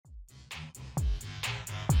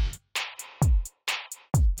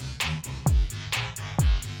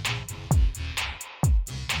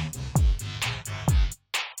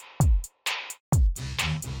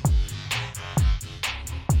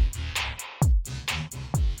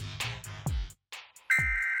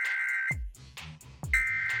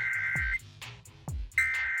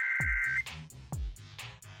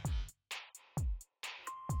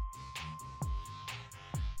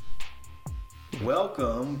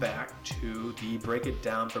Welcome back to the Break It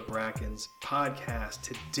Down for Brackens podcast.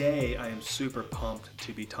 Today, I am super pumped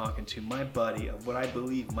to be talking to my buddy of what I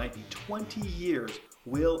believe might be 20 years,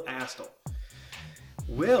 Will Astle.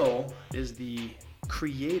 Will is the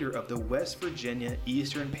creator of the West Virginia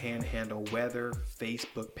Eastern Panhandle Weather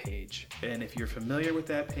Facebook page. And if you're familiar with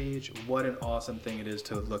that page, what an awesome thing it is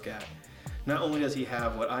to look at. Not only does he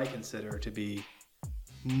have what I consider to be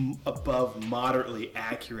above moderately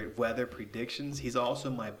accurate weather predictions, he's also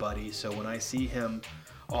my buddy, so when I see him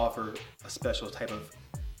offer a special type of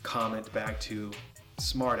comment back to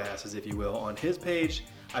smartasses, if you will, on his page,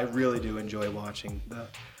 I really do enjoy watching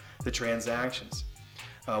the transactions.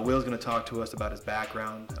 Will's going to talk to us about his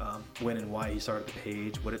background, when and why he started the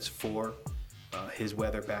page, what it's for, his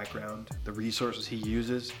weather background, the resources he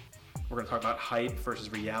uses. We're going to talk about hype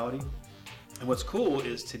versus reality. And what's cool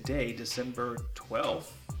is today, December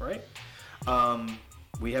 12th, right?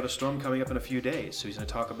 We have a storm coming up in a few days. So he's going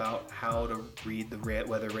to talk about how to read the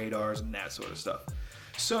weather radars and that sort of stuff.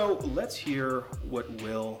 So let's hear what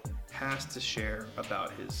Will has to share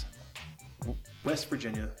about his West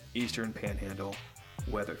Virginia Eastern Panhandle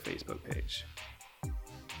weather Facebook page.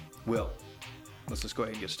 Will, let's just go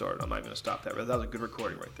ahead and get started. I'm not even going to stop that. That was a good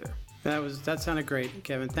recording right there. That sounded great,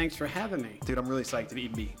 Kevin. Thanks for having me. Dude, I'm really psyched to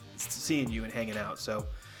even be seeing you and hanging out. So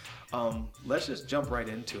let's just jump right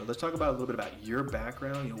into it. Let's talk about a little bit about your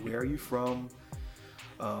background. You know, where are you from?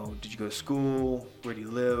 Did you go to school? Where do you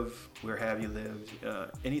live? Where have you lived?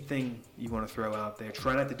 Anything you want to throw out there.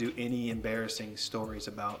 Try not to do any embarrassing stories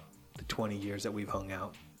about the 20 years that we've hung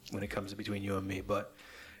out when it comes to between you and me. But,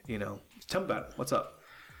 you know, tell me about it. What's up?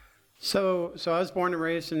 So I was born and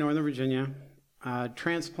raised in Northern Virginia.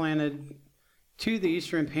 Transplanted to the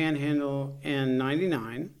Eastern Panhandle in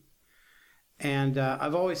 '99, and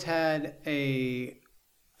I've always had a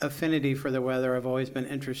affinity for the weather. I've always been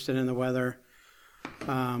interested in the weather,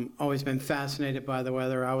 always been fascinated by the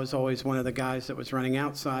weather. I was always one of the guys that was running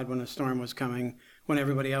outside when a storm was coming, when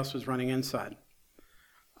everybody else was running inside.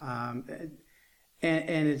 And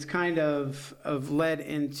it's kind of led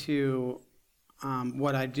into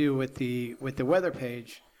what I do with the weather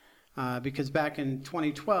page. Because back in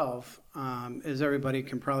 2012, as everybody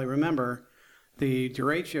can probably remember, the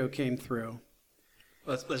derecho came through.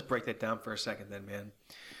 Let's break that down for a second then, man.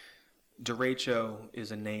 Derecho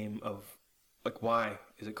is a name of, like, why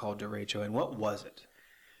is it called derecho, and what was it?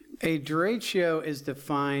 A derecho is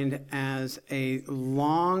defined as a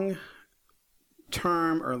long-term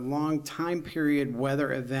or long time period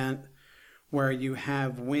weather event where you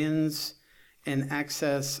have winds in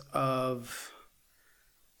excess of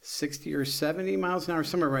 60 or 70 miles an hour,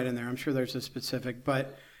 somewhere right in there. I'm sure there's a specific,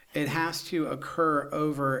 but it has to occur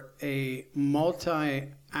over a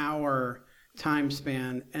multi-hour time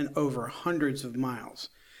span and over hundreds of miles.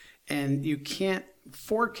 And you can't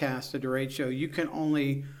forecast a derecho. You can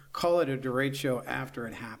only call it a derecho after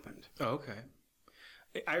it happened. Oh, okay.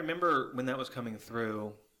 I remember when that was coming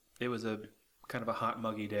through, it was a kind of a hot,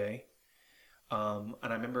 muggy day. And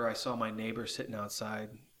I remember I saw my neighbor sitting outside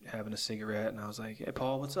having a cigarette, and I was like, "Hey,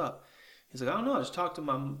 Paul, what's up?" He's like, "I don't know. I just talked to him.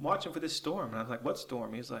 I'm watching for this storm." And I was like, "What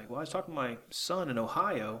storm?" He's like, "Well, I was talking to my son in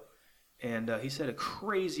Ohio, and he said a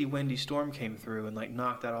crazy windy storm came through and like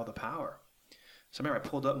knocked out all the power." So I remember I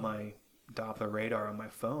pulled up my Doppler radar on my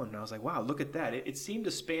phone, and I was like, "Wow, look at that!" It seemed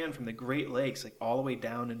to span from the Great Lakes like all the way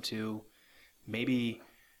down into maybe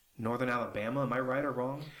northern Alabama. Am I right or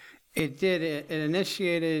wrong? It did. It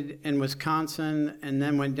initiated in Wisconsin and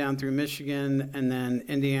then went down through Michigan and then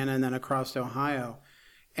Indiana and then across to Ohio.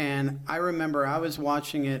 And I remember I was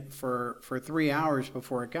watching it for 3 hours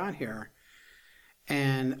before it got here.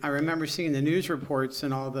 And I remember seeing the news reports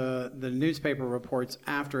and all the newspaper reports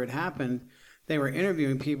after it happened. They were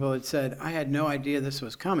interviewing people that said, "I had no idea this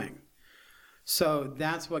was coming." So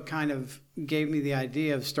that's what kind of gave me the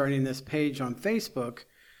idea of starting this page on Facebook,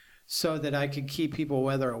 so that I could keep people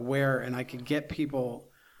weather aware and I could get people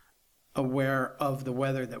aware of the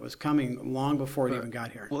weather that was coming long before it even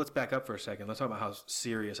got here. Well, let's back up for a second. Let's talk about how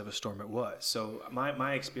serious of a storm it was. So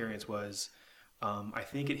my experience was, I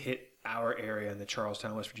think it hit our area in the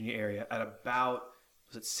Charlestown, West Virginia area at about,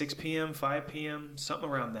 was it 6 p.m., 5 p.m., something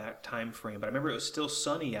around that time frame. But I remember it was still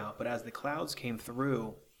sunny out, but as the clouds came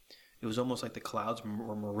through, it was almost like the clouds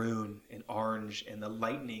were maroon and orange, and the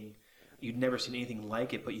lightning, you'd never seen anything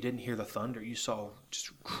like it, but you didn't hear the thunder. You saw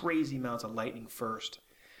just crazy amounts of lightning first.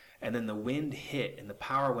 And then the wind hit and the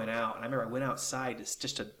power went out. And I remember I went outside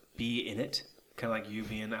just to be in it, kind of like you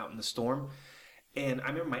being out in the storm. And I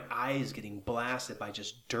remember my eyes getting blasted by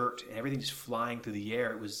just dirt and everything just flying through the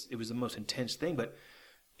air. It was the most intense thing. But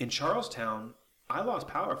in Charlestown, I lost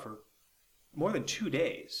power for more than 2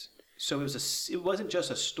 days. So it wasn't just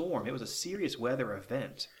a storm; it was a serious weather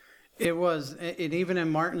event. It was, even in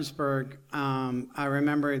Martinsburg, I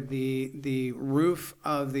remember the roof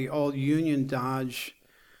of the old Union Dodge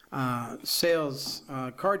sales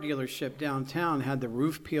car dealership downtown had the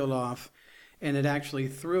roof peeled off, and it actually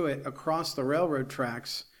threw it across the railroad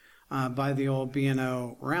tracks by the old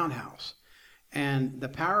B&O Roundhouse. And the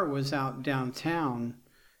power was out downtown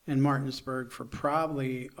in Martinsburg for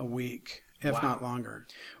probably a week, if Wow. not longer.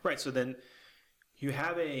 Right. So then you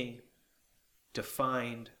have a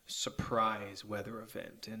defined surprise weather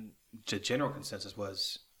event, and the general consensus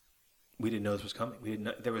was we didn't know this was coming. We didn't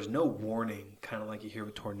know, there was no warning, kind of like you hear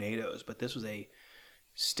with tornadoes, but this was a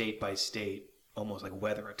state by state, almost like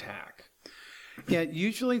weather attack. Yeah,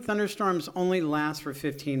 usually thunderstorms only last for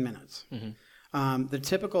 15 minutes. The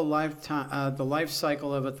typical lifetime, the life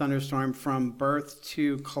cycle of a thunderstorm from birth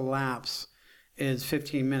to collapse is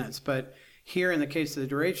 15 minutes. But here in the case of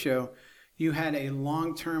the derecho, you had a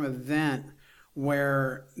long-term event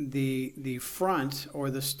where the front or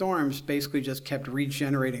the storms basically just kept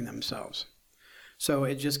regenerating themselves. So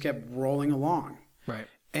it just kept rolling along. Right.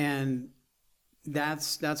 And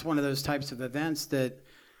that's one of those types of events that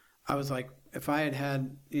I was like, if I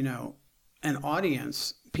had an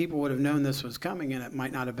audience, people would have known this was coming, and it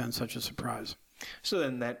might not have been such a surprise. So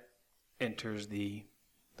then that enters the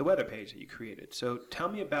weather page that you created. So tell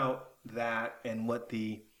me about that and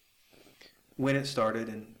when it started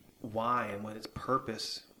and why and what its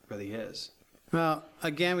purpose really is. Well,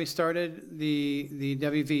 again, we started the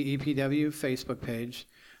WVEPW Facebook page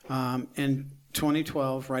in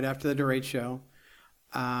 2012, right after the derecho,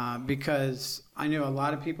 because I knew a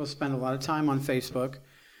lot of people spend a lot of time on Facebook,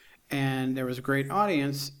 and there was a great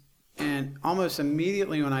audience. And almost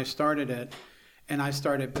immediately when I started it, and I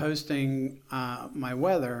started posting my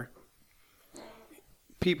weather,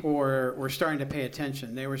 people were starting to pay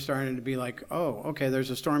attention. They were starting to be like, oh, okay,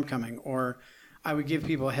 there's a storm coming. Or I would give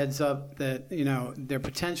people a heads up that, their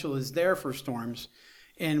potential is there for storms.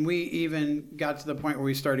 And we even got to the point where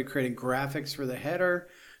we started creating graphics for the header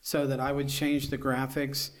so that I would change the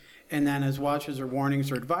graphics. And then as watches or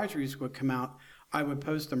warnings or advisories would come out, I would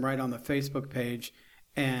post them right on the Facebook page,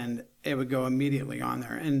 and it would go immediately on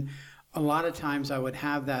there. And a lot of times I would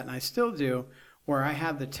have that, and I still do, where I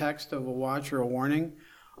have the text of a watch or a warning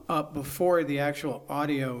up before the actual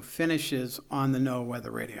audio finishes on the NOAA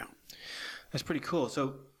weather radio. That's pretty cool.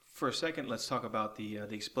 So for a second, let's talk about the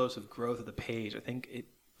explosive growth of the page. I think it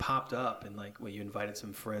popped up and you invited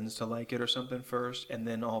some friends to like it or something first, and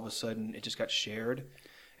then all of a sudden it just got shared,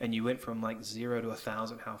 and you went from 0 to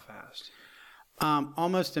 1,000. How fast?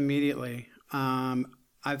 Almost immediately.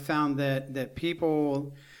 I've found that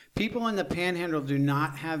people in the Panhandle do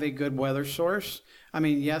not have a good weather source. I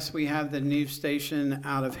mean, yes, we have the news station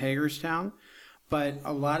out of Hagerstown, but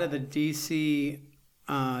a lot of the DC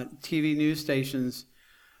TV news stations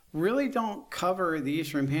really don't cover the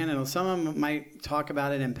Eastern Panhandle. Some of them might talk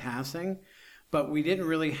about it in passing, but we didn't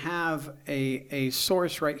really have a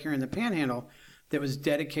source right here in the Panhandle that was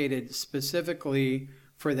dedicated specifically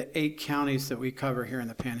for the 8 counties that we cover here in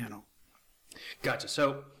the Panhandle. Gotcha.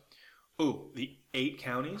 So, the 8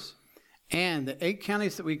 counties? And the 8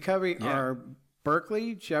 counties that we cover are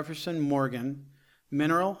Berkeley, Jefferson, Morgan,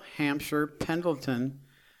 Mineral, Hampshire, Pendleton,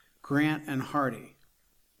 Grant, and Hardy.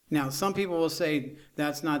 Now, some people will say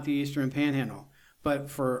that's not the Eastern Panhandle, but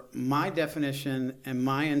for my definition and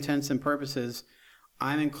my intents and purposes,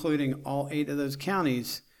 I'm including all 8 of those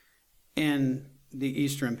counties in the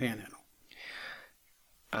Eastern Panhandle.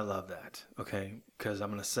 I love that, okay? Because I'm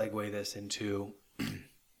going to segue this into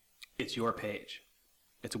it's your page.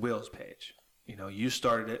 It's Will's page. You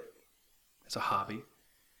started it. It's a hobby.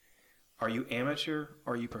 Are you amateur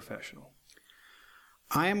or are you professional?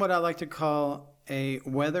 I am what I like to call a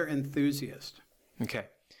weather enthusiast. Okay.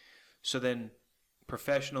 So then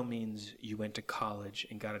professional means you went to college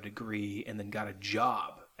and got a degree and then got a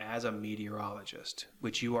job as a meteorologist,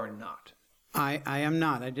 which you are not. I am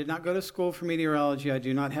not. I did not go to school for meteorology. I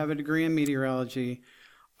do not have a degree in meteorology.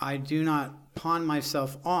 I do not pawn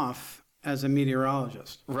myself off as a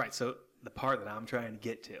meteorologist. Right. So the part that I'm trying to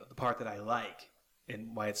get to, the part that I like,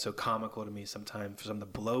 and why it's so comical to me sometimes for some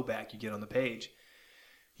of the blowback you get on the page,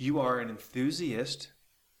 you are an enthusiast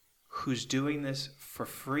who's doing this for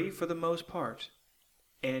free for the most part,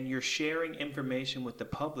 and you're sharing information with the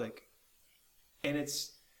public, and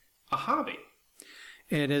it's a hobby.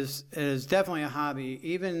 It is definitely a hobby.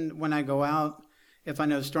 Even when I go out, if I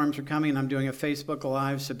know storms are coming and I'm doing a Facebook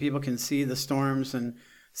Live so people can see the storms and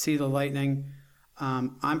see the lightning,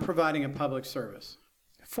 I'm providing a public service.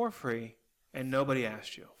 For free, and nobody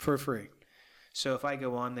asked you. For free. So if I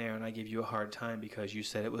go on there and I give you a hard time because you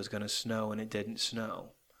said it was going to snow and it didn't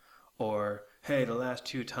snow, or hey, the last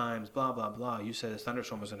 2 times, blah, blah, blah, you said a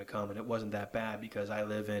thunderstorm was going to come and it wasn't that bad because I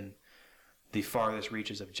live in the farthest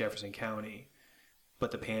reaches of Jefferson County,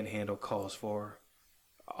 but the Panhandle calls for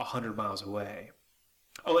 100 miles away.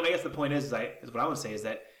 Oh, and I guess the point is what I would say is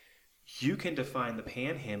that you can define the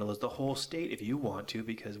Panhandle as the whole state if you want to,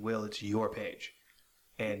 because, Will, it's your page,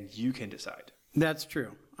 and you can decide. That's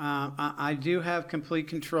true. I do have complete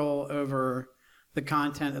control over the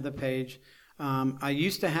content of the page. I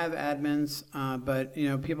used to have admins, but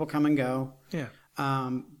people come and go. Yeah.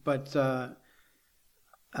 But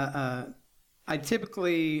I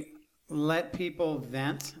typically let people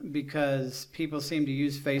vent because people seem to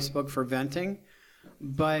use Facebook for venting.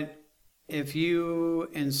 But if you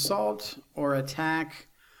insult or attack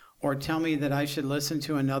or tell me that I should listen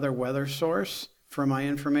to another weather source for my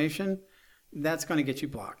information, that's going to get you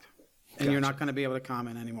blocked. And Gotcha. You're not going to be able to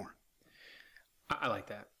comment anymore. I like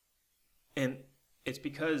that. And it's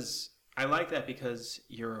because I like that because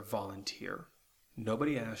you're a volunteer.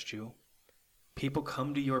 Nobody asked you. People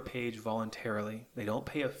come to your page voluntarily. They don't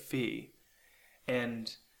pay a fee.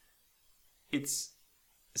 And it's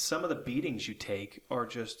some of the beatings you take are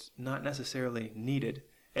just not necessarily needed.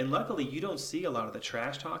 And luckily, you don't see a lot of the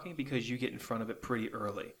trash talking because you get in front of it pretty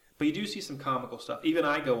early. But you do see some comical stuff. Even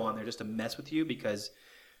I go on there just to mess with you because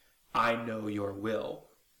I know your will.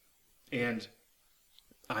 And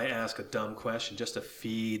I ask a dumb question just to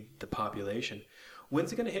feed the population.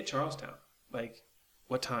 When's it going to hit Charlestown? Like,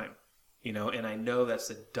 what time? And I know that's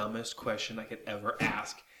the dumbest question I could ever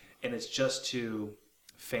ask. And it's just to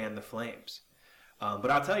fan the flames.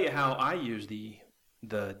 But I'll tell you how I use the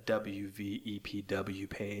WVEPW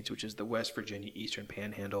page, which is the West Virginia Eastern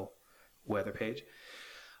Panhandle weather page.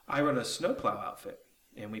 I run a snowplow outfit,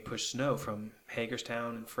 and we push snow from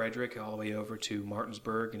Hagerstown and Frederick all the way over to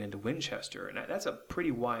Martinsburg and into Winchester. And that's a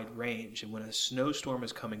pretty wide range. And when a snowstorm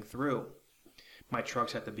is coming through, my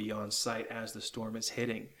trucks have to be on site as the storm is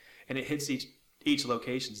hitting. And it hits each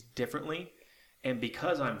location differently. And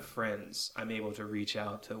because I'm friends, I'm able to reach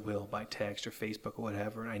out to Will by text or Facebook or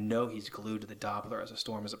whatever. And I know he's glued to the Doppler as a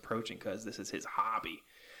storm is approaching because this is his hobby.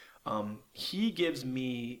 He gives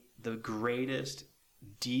me the greatest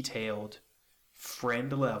detailed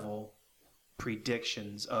friend-level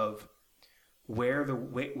predictions of where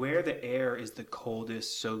the air is the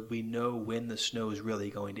coldest, so we know when the snow is really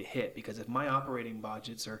going to hit. Because if my operating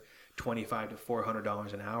budgets are $25 to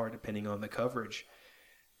 $400 an hour, depending on the coverage,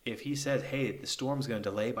 if he says, hey, the storm's going to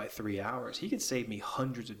delay by 3 hours, he could save me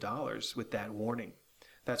hundreds of dollars with that warning.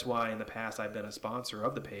 That's why in the past I've been a sponsor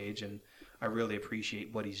of the page, and I really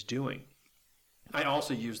appreciate what he's doing. I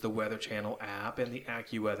also use the Weather Channel app and the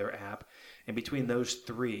AccuWeather app, and between those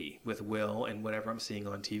three, with Will and whatever I'm seeing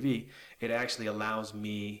on TV, it actually allows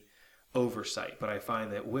me oversight. But I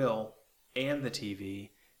find that Will and the TV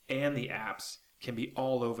and the apps can be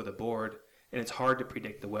all over the board, and it's hard to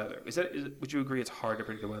predict the weather. Would you agree it's hard to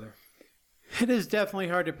predict the weather? It is definitely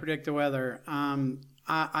hard to predict the weather.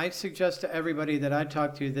 I suggest to everybody that I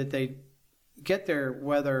talk to that they get their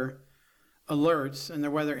weather alerts and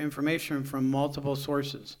their weather information from multiple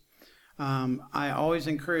sources. I always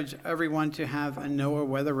encourage everyone to have a NOAA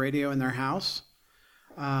weather radio in their house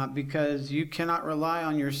because you cannot rely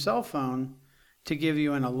on your cell phone to give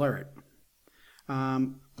you an alert.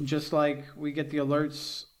 Just like we get the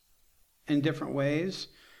alerts in different ways.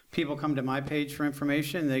 People come to my page for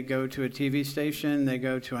information. They go to a TV station. They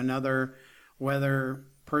go to another weather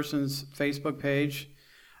person's Facebook page.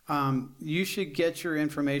 You should get your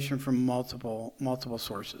information from multiple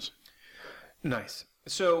sources. Nice.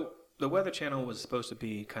 So the Weather Channel was supposed to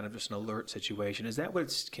be kind of just an alert situation. Is that what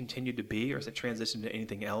it's continued to be, or is it transitioned to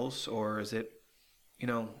anything else, or is it,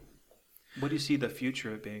 what do you see the future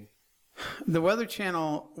of it being? The Weather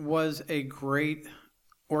Channel was a great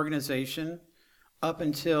organization up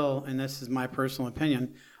until, and this is my personal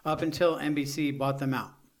opinion, up until NBC bought them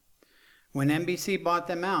out. When NBC bought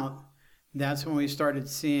them out, that's when we started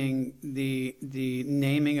seeing the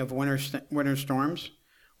naming of winter storms,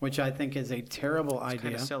 which I think is a terrible idea. It's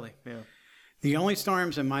kind of silly, yeah. The only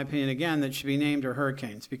storms, in my opinion, again, that should be named are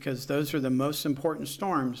hurricanes, because those are the most important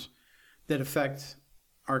storms that affect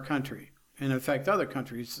our country and affect other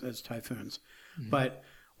countries as typhoons. Mm-hmm. But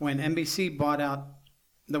when NBC bought out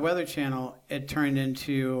the Weather Channel, it turned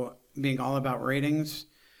into being all about ratings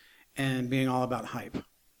and being all about hype.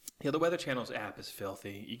 Yeah, the Weather Channel's app is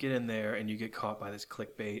filthy. You get in there and you get caught by this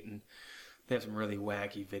clickbait, and they have some really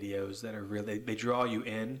wacky videos that are really, they draw you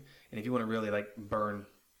in. And if you want to really burn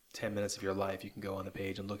 10 minutes of your life, you can go on the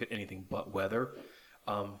page and look at anything but weather.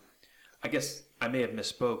 I guess I may have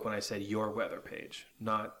misspoke when I said your weather page,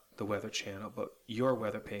 not the Weather Channel, but your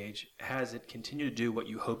weather page. Has it continued to do what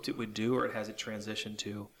you hoped it would do, or has it transitioned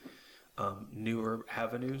to newer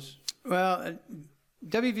avenues? Well,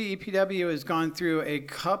 WVEPW has gone through a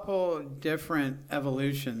couple different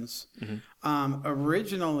evolutions.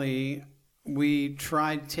 Originally, we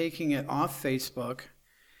tried taking it off Facebook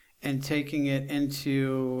and taking it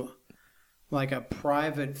into like a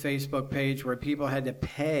private Facebook page where people had to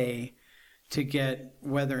pay to get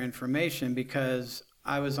weather information, because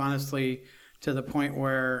I was honestly to the point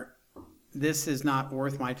where this is not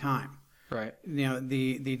worth my time. Right. You know,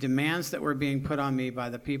 the demands that were being put on me by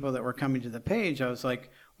the people that were coming to the page, I was like,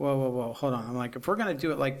 whoa, hold on. I'm like, if we're going to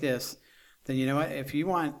do it like this, then you know what? If you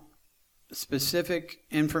want specific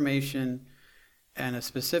information and a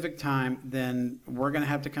specific time, then we're going to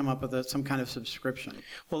have to come up with some kind of subscription.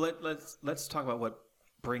 Well, let's talk about what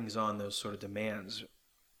brings on those sort of demands.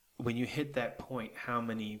 When you hit that point, how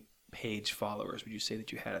many page followers would you say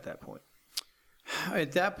that you had at that point?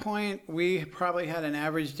 At that point, we probably had an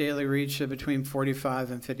average daily reach of between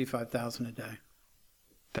 45 and 55,000 a day.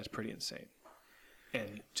 That's pretty insane.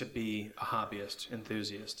 And to be a hobbyist,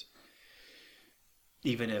 enthusiast,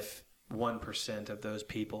 even if 1% of those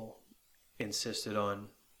people insisted on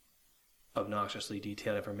obnoxiously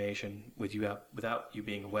detailed information without you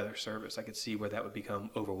being a weather service, I could see where that would become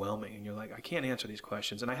overwhelming. And you're like, I can't answer these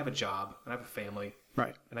questions. And I have a job, and I have a family,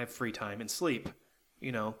 right? And I have free time and sleep,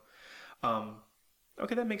 you know.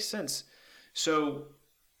 Okay, that makes sense. So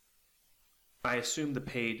I assume the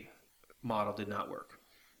paid model did not work.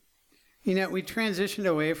 You know, we transitioned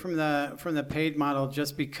away from the paid model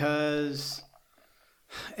just because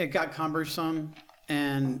it got cumbersome,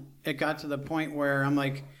 and it got to the point where I'm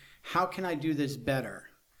like, how can I do this better?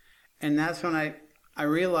 And that's when I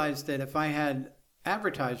realized that if I had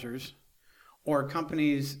advertisers or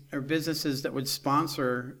companies or businesses that would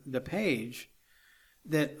sponsor the page,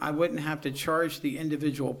 that I wouldn't have to charge the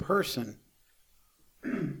individual person.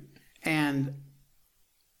 And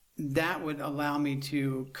that would allow me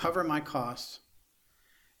to cover my costs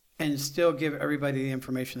and still give everybody the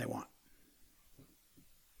information they want.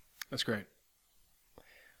 That's great.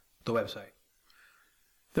 The website.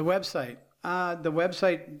 The website,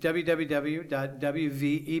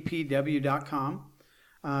 www.wvepw.com.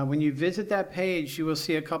 When you visit that page, you will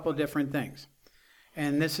see a couple different things.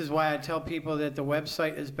 And this is why I tell people that the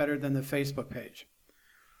website is better than the Facebook page.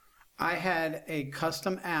 I had a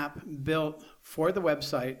custom app built for the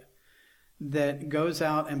website that goes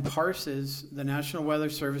out and parses the National Weather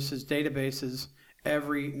Service's databases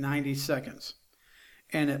every 90 seconds.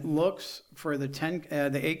 And it looks for the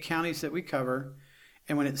 8 counties that we cover,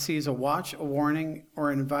 and when it sees a watch, a warning,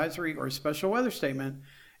 or an advisory or special weather statement,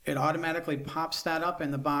 it automatically pops that up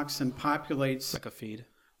in the box and populates. Like a feed?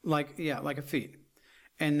 Like a feed.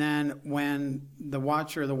 And then when the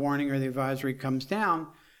watch or the warning or the advisory comes down,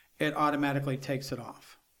 it automatically takes it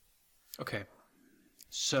off. Okay.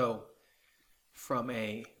 So, from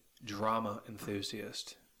a drama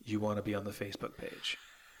enthusiast, you want to be on the Facebook page.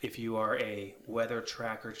 If you are a weather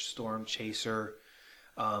tracker, storm chaser,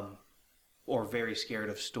 or very scared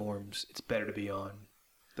of storms, it's better to be on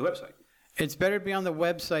the website. It's better to be on the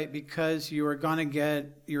website because you are going to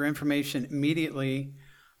get your information immediately,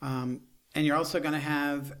 and you're also going to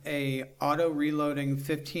have a auto-reloading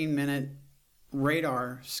 15-minute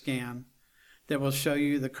radar scan that will show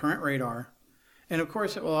you the current radar. And, of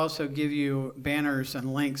course, it will also give you banners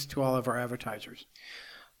and links to all of our advertisers.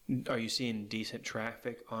 Are you seeing decent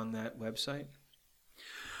traffic on that website?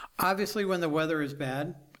 Obviously, when the weather is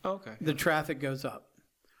bad, the traffic goes up.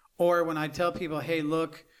 Or when I tell people, hey,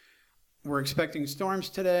 look, we're expecting storms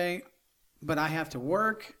today, but I have to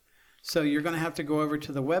work, so you're going to have to go over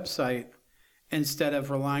to the website instead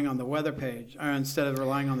of relying on the weather page, or instead of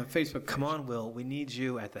relying on the Facebook page. Come on, Will. We need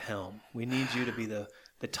you at the helm. We need you to be the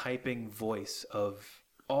typing voice of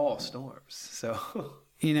all storms. So,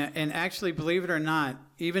 you know, and actually, believe it or not,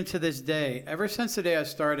 even to this day, ever since the day I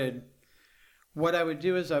started, what I would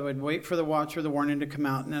do is I would wait for the watch or the warning to come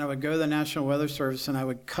out, and then I would go to the National Weather Service and I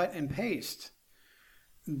would cut and paste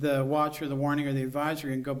the watch or the warning or the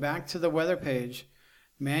advisory and go back to the weather page,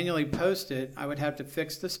 manually post it. I would have to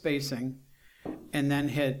fix the spacing and then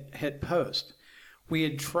hit post. We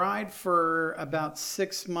had tried for about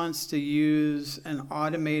 6 months to use an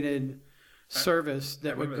automated service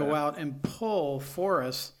that would go out and pull for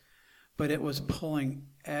us, but it was pulling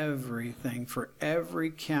everything for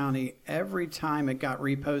every county every time it got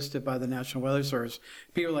reposted by the National Weather Service.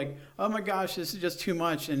 People were like, oh my gosh, this is just too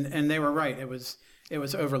much, and they were right. It was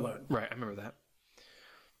overload. Right, I remember that.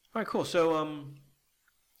 All right, cool. So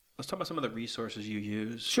Let's talk about some of the resources you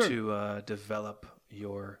use Sure. to develop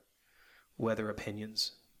your weather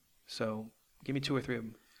opinions. So give me 2 or 3 of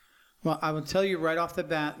them. Well, I will tell you right off the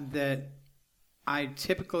bat that I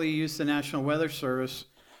typically use the National Weather Service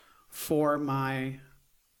for my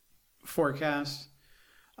forecast,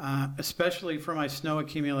 especially for my snow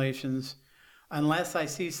accumulations, unless I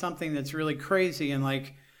see something that's really crazy and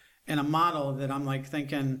like in a model that I'm like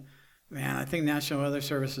thinking, man, I think National Weather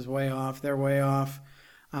Service is way off. They're way off.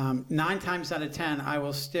 9 times out of 10, I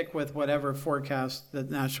will stick with whatever forecast the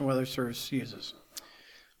National Weather Service uses.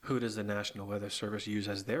 Who does the National Weather Service use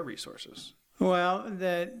as their resources? Well,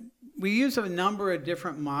 we use a number of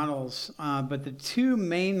different models, but the 2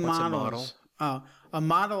 main What's models. A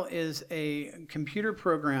model is a computer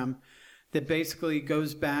program that basically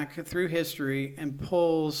goes back through history and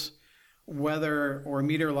pulls weather or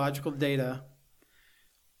meteorological data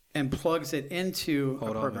and plugs it into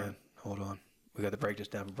a program. Man. Hold on. We got to break this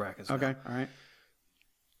down for brackets. Okay, now. all right.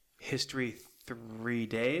 History 3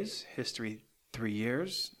 days, history 3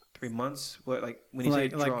 years, 3 months. What, like when you say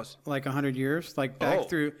it draws? Like 100 years, like back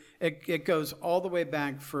through. It goes all the way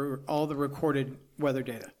back for all the recorded weather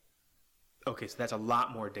data. Okay, so that's a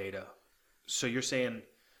lot more data. So you're saying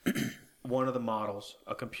one of the models,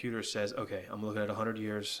 a computer says, okay, I'm looking at 100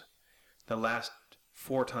 years. The last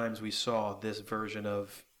 4 times we saw this version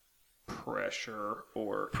of pressure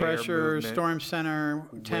or air movement, storm center,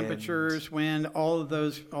 temperatures, wind, all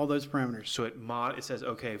those parameters. So it says,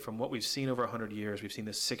 okay, from what we've seen over 100 years, we've seen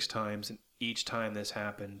this 6 times, and each time this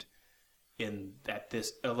happened, at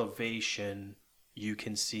this elevation, you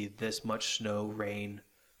can see this much snow, rain,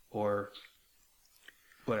 or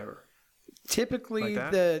whatever. Typically,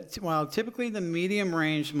 Like the medium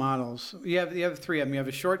range models, you have 3 of them. You have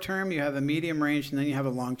a short term, you have a medium range, and then you have a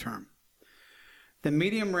long term. The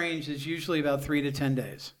medium range is usually about 3 to 10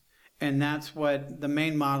 days, and that's what the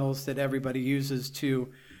main models that everybody uses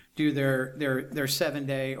to do their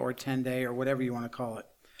 7-day or 10-day or whatever you want to call it.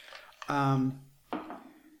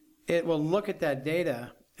 It will look at that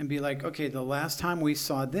data and be like, okay, the last time we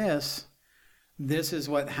saw this is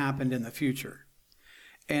what happened in the future.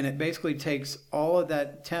 And it basically takes all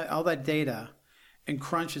that data and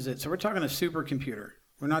crunches it. So we're talking a supercomputer.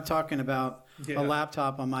 We're not talking about a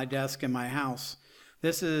laptop on my desk in my house.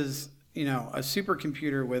 This is, a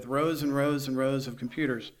supercomputer with rows and rows and rows of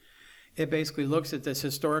computers. It basically looks at this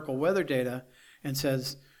historical weather data and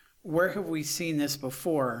says, where have we seen this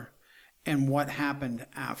before and what happened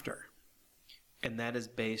after? And that is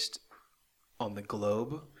based on the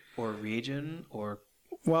globe or region or...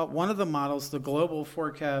 Well, one of the models, the global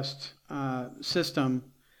forecast system,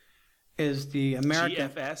 is the American...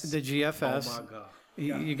 GFS? The GFS. Oh, my God.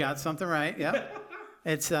 You got something right, yep.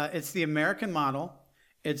 It's the American model.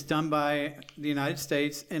 It's done by the United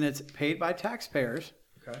States, and it's paid by taxpayers.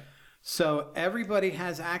 Okay. So everybody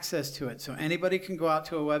has access to it. So anybody can go out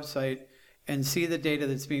to a website and see the data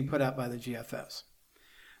that's being put out by the GFS.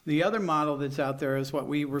 The other model that's out there is what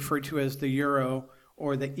we refer to as the Euro,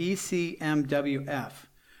 or the ECMWF,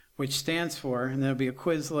 which stands for, and there'll be a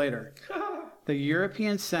quiz later, the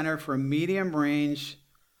European Center for Medium Range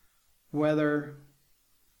Weather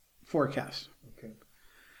Forecast. Okay.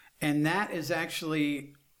 And that is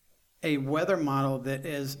actually a weather model that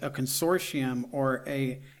is a consortium or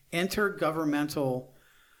a intergovernmental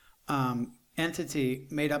entity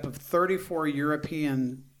made up of 34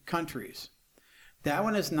 European countries. That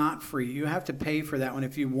one is not free. You have to pay for that one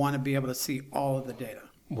if you want to be able to see all of the data.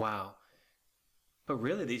 Wow. But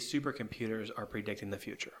really, these supercomputers are predicting the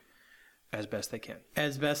future as best they can.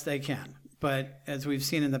 As best they can. But as we've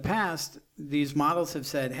seen in the past, these models have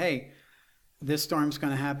said, hey, this storm's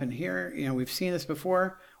going to happen here. We've seen this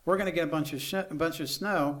before. We're going to get a bunch of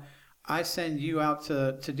snow. I send you out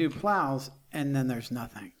to do plows, and then there's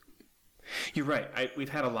nothing. You're right. We've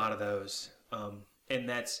had a lot of those.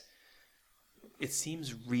 And it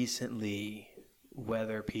seems recently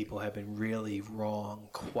weather people have been really wrong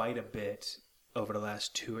quite a bit over the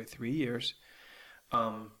last 2 or 3 years.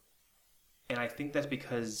 And I think that's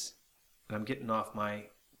because, and I'm getting off my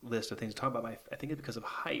list of things to talk about, but I think it's because of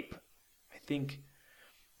hype. I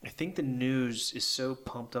think the news is so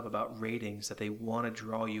pumped up about ratings that they want to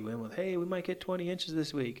draw you in with, hey, we might get 20 inches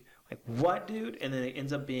this week. Like, what, dude? And then it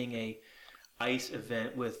ends up being a ice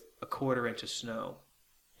event with a 1/4 inch of snow.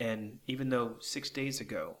 And even though 6 days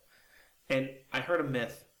ago, and I heard a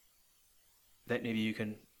myth that maybe you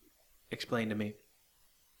can explain to me.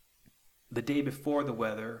 The day before the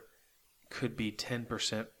weather could be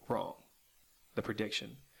 10% wrong, the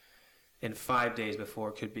prediction. And 5 days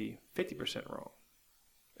before could be 50% wrong.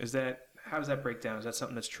 how does that break down? Is that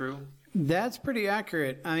something that's true? That's pretty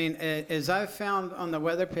accurate. I mean, as I've found on the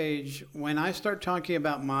weather page, when I start talking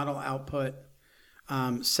about model output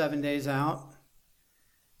 7 days out,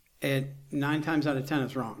 9 times out of 10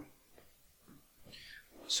 is wrong.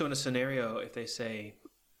 So in a scenario, if they say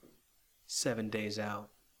 7 days out,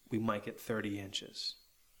 we might get 30 inches.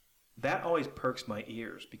 That always perks my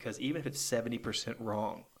ears because even if it's 70%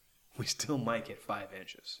 wrong, we still might get 5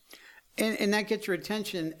 inches. And that gets your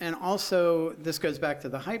attention. And also, this goes back to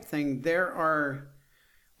the hype thing. There are,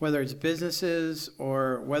 whether it's businesses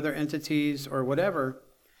or weather entities or whatever,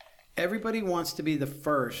 everybody wants to be the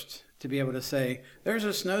first to be able to say, there's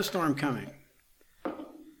a snowstorm coming.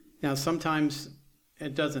 Now, sometimes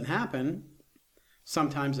it doesn't happen.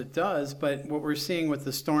 Sometimes it does. But what we're seeing with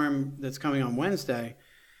the storm that's coming on Wednesday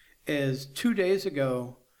is 2 days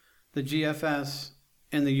ago, the GFS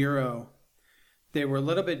and the Euro, they were a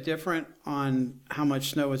little bit different on how much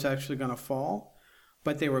snow was actually going to fall,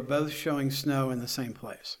 but they were both showing snow in the same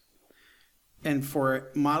place. And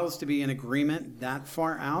for models to be in agreement that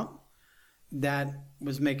far out, that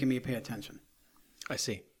was making me pay attention. I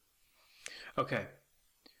see. Okay.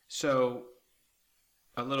 So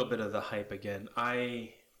a little bit of the hype again.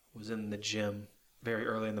 I was in the gym very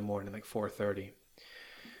early in the morning, like 4:30.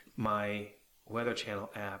 My Weather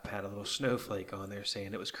Channel app had a little snowflake on there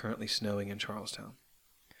saying it was currently snowing in Charlestown.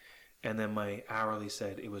 And then my hourly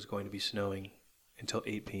said it was going to be snowing until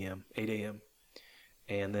 8 a.m.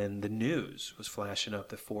 And then the news was flashing up.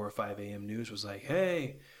 The 4 or 5 a.m. news was like,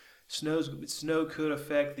 hey, snow could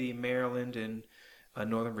affect the Maryland and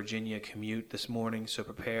Northern Virginia commute this morning, so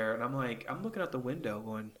prepare. And I'm looking out the window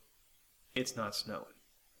going, it's not snowing.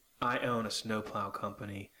 I own a snowplow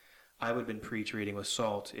company. I would have been pre-treating with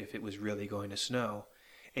salt if it was really going to snow.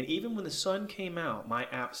 And even when the sun came out, my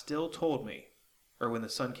app still told me, or when the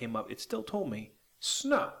sun came up, it still told me,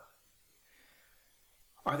 snow.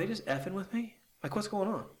 Are they just effing with me? Like, what's going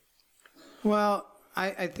on? Well,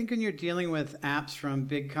 I think when you're dealing with apps from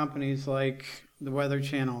big companies like the Weather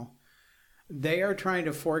Channel, they are trying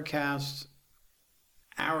to forecast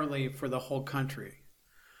hourly for the whole country.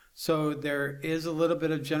 So there is a little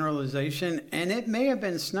bit of generalization, and it may have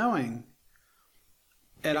been snowing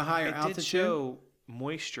at a higher altitude. It did show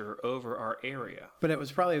moisture over our area. But it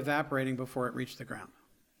was probably evaporating before it reached the ground.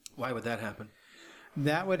 Why would that happen?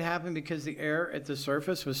 That would happen because the air at the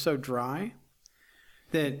surface was so dry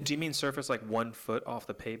that... Do you mean surface like 1 foot off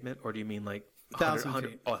the pavement, or do you mean like 1,000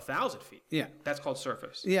 feet? Oh, 1,000 feet? Yeah. That's called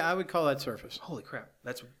surface? Yeah, I would call that surface. Holy crap.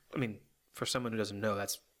 For someone who doesn't know,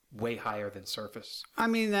 that's way higher than surface. I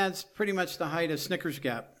mean, that's pretty much the height of Snickers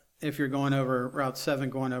Gap if you're going over Route 7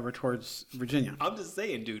 going over towards Virginia. I'm just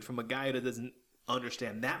saying, dude, from a guy that doesn't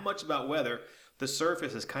understand that much about weather, the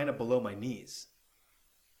surface is kind of below my knees.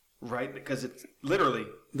 Right? Because it's literally...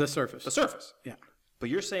 The surface. The surface. Yeah. But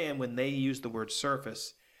you're saying when they use the word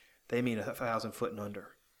surface, they mean 1,000 foot and under.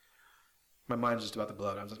 My mind's just about to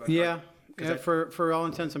blow. I'm just like, for all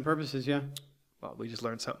intents and purposes, yeah. Well, we just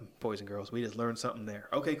learned something, boys and girls. We just learned something there.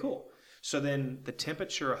 Okay, cool. So then the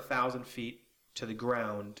temperature 1,000 feet to the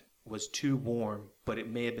ground was too warm, but it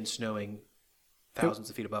may have been snowing thousands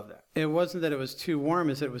of feet above that. It wasn't that it was too warm,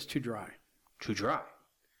 it's that it was too dry. Too dry.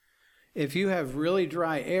 If you have really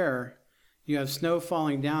dry air, you have snow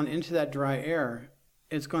falling down into that dry air,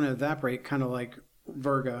 it's going to evaporate kind of like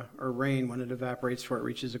Virga or rain when it evaporates before it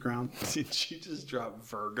reaches the ground. Did you just drop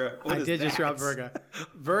Virga? I did just drop Virga.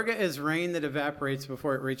 Virga is rain that evaporates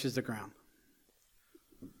before it reaches the ground.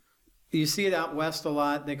 You see it out west a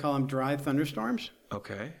lot. They call them dry thunderstorms.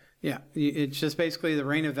 Okay. Yeah. It's just basically the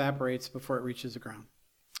rain evaporates before it reaches the ground.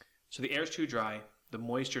 So the air is too dry. The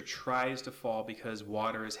moisture tries to fall because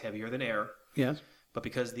water is heavier than air. Yes. But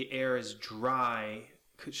because the air is dry,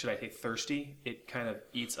 should I say thirsty, it kind of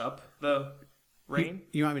eats up the rain.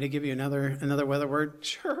 You want me to give you another weather word?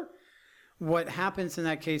 Sure. What happens in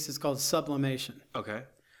that case is called sublimation. Okay.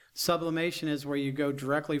 Sublimation is where you go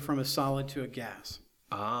directly from a solid to a gas.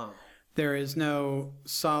 Oh. There is no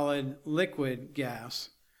solid liquid gas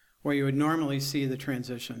where you would normally see the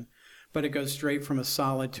transition, but it goes straight from a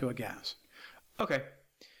solid to a gas. Okay.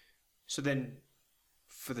 So then,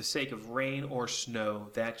 for the sake of rain or snow,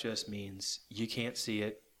 that just means you can't see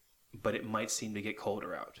it, but it might seem to get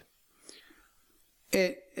colder out.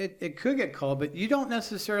 It could get cold, but you don't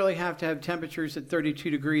necessarily have to have temperatures at 32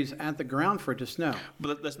 degrees at the ground for it to snow.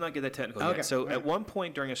 But let's not get that technical yet. So right. At one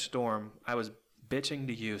point during a storm, I was bitching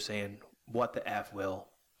to you saying, what the F, Will?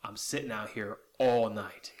 I'm sitting out here all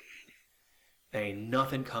night. There ain't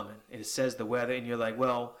nothing coming. It says the weather, and you're like,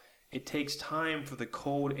 well, it takes time for the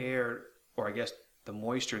cold air, or I guess the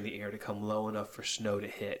moisture in the air, to come low enough for snow to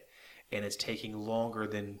hit. And it's taking longer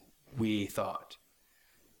than we thought.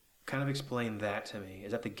 Kind of explain that to me.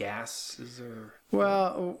 Is that the gases or?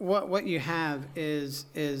 Well, what you have is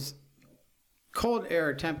cold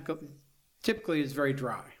air typically is very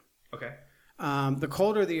dry. Okay. The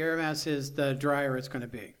colder the air mass is, the drier it's going to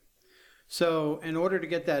be. So in order to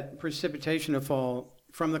get that precipitation to fall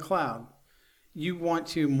from the cloud, you want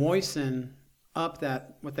to moisten up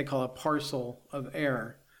that, what they call a parcel of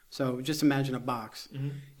air. So just imagine a box. Mm-hmm.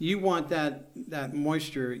 You want that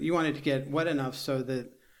moisture, you want it to get wet enough so that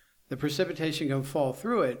the precipitation can fall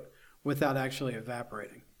through it without actually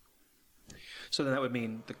evaporating. So then that would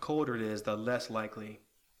mean the colder it is, the less likely,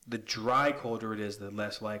 the dry colder it is, the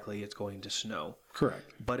less likely it's going to snow.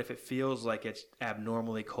 Correct. But if it feels like it's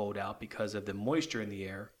abnormally cold out because of the moisture in the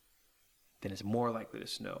air, then it's more likely to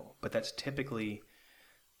snow. But that's typically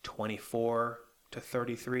 24 to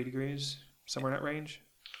 33 degrees, somewhere in that range?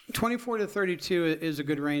 24 to 32 is a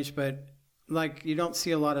good range, but like you don't see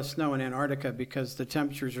a lot of snow in Antarctica because the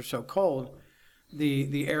temperatures are so cold,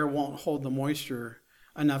 the air won't hold the moisture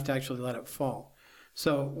enough to actually let it fall.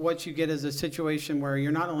 So what you get is a situation where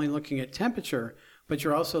you're not only looking at temperature, but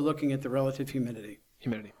you're also looking at the relative humidity.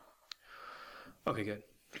 Humidity. Okay, good.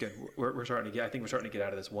 Good. We're starting to get. I think we're starting to get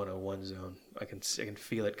out of this 101 zone. I can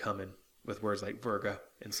feel it coming with words like virga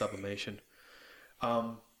and sublimation.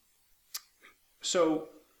 So,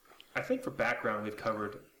 I think for background we've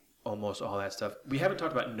covered almost all that stuff. We haven't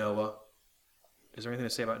talked about NOAA. Is there anything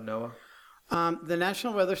to say about NOAA? The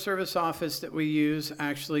National Weather Service office that we use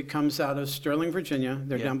actually comes out of Sterling, Virginia.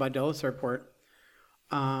 They're down by Dulles Airport.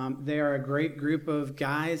 They are a great group of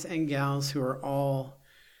guys and gals who are all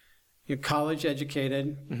college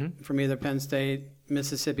educated from either Penn State,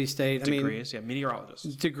 Mississippi State. Degrees,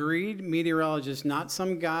 meteorologists. Degreed meteorologists, not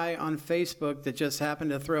some guy on Facebook that just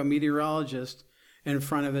happened to throw meteorologist in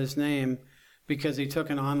front of his name because he took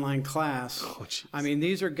an online class. Oh,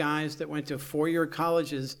 these are guys that went to four-year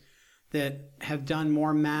colleges that have done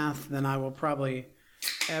more math than I will probably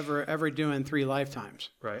ever do in 3 lifetimes.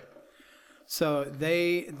 Right. So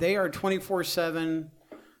they are 24/7.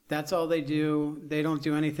 That's all they do. They don't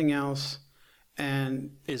do anything else.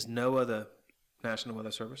 And is NOAA the National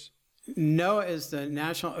Weather Service? NOAA is the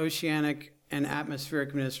National Oceanic and Atmospheric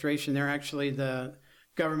Administration. They're actually the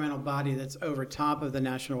governmental body that's over top of the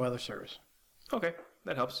National Weather Service. Okay,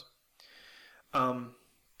 that helps. All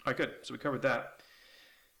right, good. So we covered that.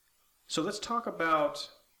 So let's talk about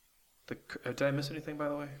did I miss anything, by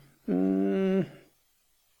the way?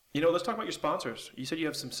 Let's talk about your sponsors. You said you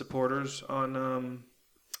have some supporters on.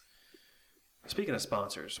 Speaking of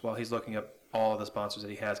sponsors, while he's looking up all the sponsors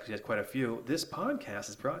that he has, because he has quite a few, this podcast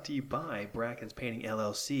is brought to you by Bracken's Painting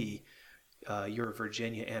LLC, your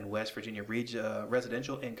Virginia and West Virginia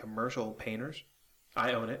residential and commercial painters.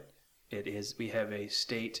 I own it. We have a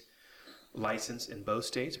state license in both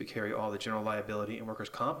states. We carry all the general liability and workers'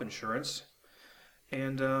 comp insurance.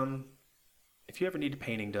 And if you ever need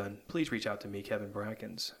painting done, please reach out to me, Kevin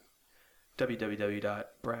Brackens,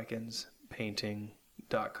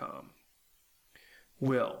 www.brackenspainting.com.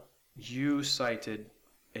 Will, you cited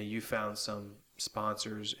and you found some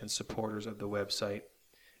sponsors and supporters of the website.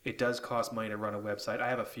 It does cost money to run a website. I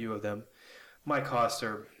have a few of them. My costs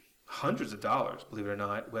are hundreds of dollars, believe it or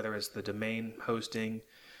not, whether it's the domain hosting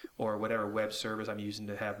or whatever web service I'm using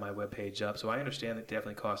to have my web page up. So I understand it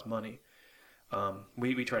definitely costs money.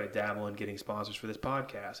 We try to dabble in getting sponsors for this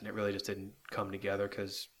podcast, and it really just didn't come together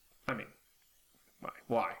because,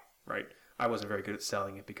 why, right? I wasn't very good at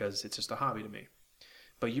selling it because it's just a hobby to me.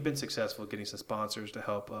 But you've been successful getting some sponsors to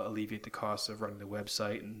help alleviate the costs of running the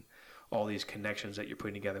website and all these connections that you're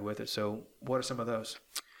putting together with it. So what are some of those?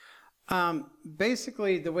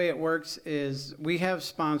 Basically, the way it works is we have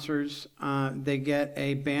sponsors. They get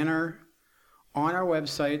a banner on our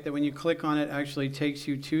website that when you click on it actually takes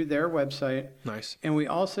you to their website. Nice. And we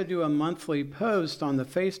also do a monthly post on the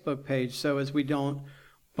Facebook page so as we don't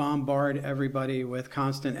bombard everybody with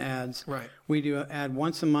constant ads. Right. We do an ad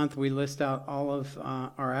once a month. We list out all of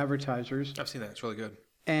our advertisers. I've seen that. It's really good.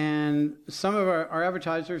 And some of our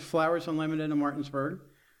advertisers, Flowers Unlimited in Martinsburg,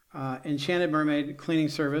 Enchanted Mermaid Cleaning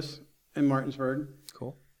Service in Martinsburg.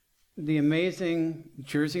 Cool. The amazing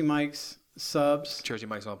Jersey Mike's Subs. Jersey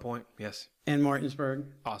Mike's on point, yes. In Martinsburg.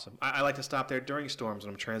 Awesome. I like to stop there during storms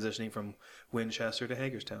when I'm transitioning from Winchester to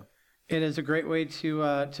Hagerstown. It is a great way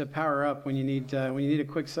to power up when you need a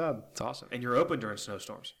quick sub. It's awesome. And you're open during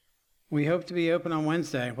snowstorms. We hope to be open on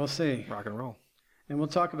Wednesday. We'll see. Rock and roll. And we'll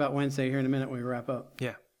talk about Wednesday here in a minute when we wrap up.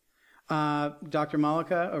 Yeah. Dr.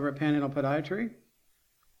 Malika over at Panhandle Podiatry.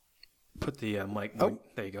 Put the mic. Oh,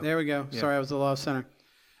 there you go. There we go. Yeah. Sorry, I was a little off center.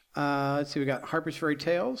 Let's see. We got Harper's Ferry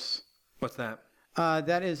Tales. What's that?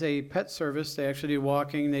 That is a pet service. They actually do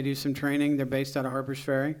walking. They do some training. They're based out of Harpers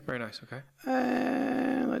Ferry. Very nice. Okay.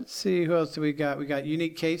 Let's see. Who else do we got? We got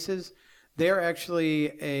Unique Cases. They're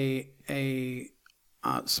actually a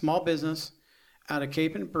small business out of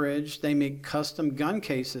Cape and Bridge. They make custom gun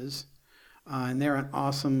cases, and they're an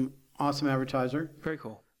awesome advertiser. Very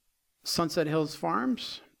cool. Sunset Hills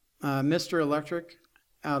Farms, Mr. Electric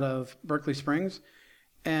out of Berkeley Springs.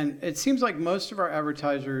 And it seems like most of our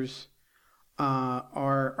advertisers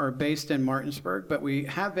are based in Martinsburg, but we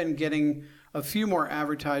have been getting a few more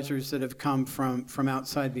advertisers that have come from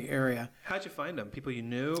outside the area. How'd you find them? People you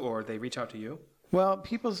knew, or they reach out to you? Well,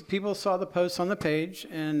 people saw the posts on the page,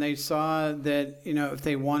 and they saw that, if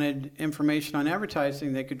they wanted information on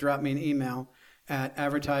advertising, they could drop me an email at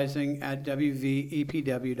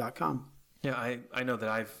advertising@wvepw.com. Yeah, I know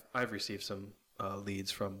that I've received some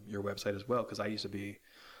leads from your website as well, because I used to be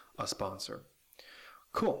a sponsor.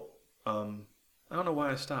 Cool. I don't know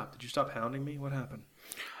why I stopped. Did you stop hounding me? What happened?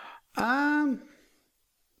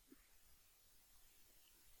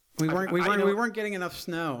 We weren't getting enough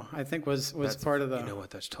snow, I think was part of the... You know what?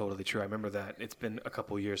 That's totally true. I remember that. It's been a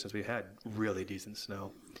couple of years since we had really decent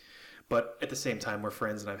snow. But at the same time, we're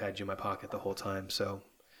friends, and I've had you in my pocket the whole time. So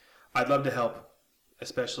I'd love to help,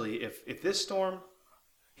 especially if this storm...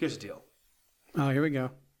 Here's the deal. Oh, here we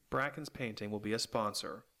go. Bracken's Painting will be a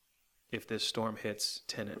sponsor if this storm hits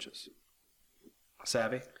 10 inches.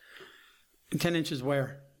 Savvy? 10 inches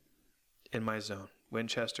where? In my zone.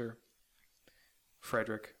 Winchester,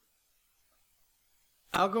 Frederick.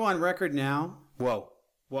 I'll go on record now. Whoa.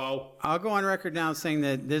 I'll go on record now saying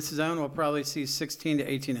that this zone will probably see 16 to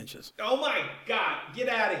 18 inches. Oh my God. Get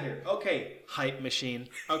out of here. Okay. Hype machine.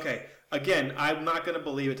 Okay. Again, I'm not going to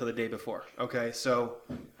believe it till the day before. Okay. So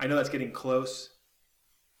I know that's getting close,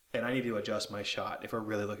 and I need to adjust my shot if we're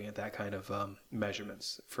really looking at that kind of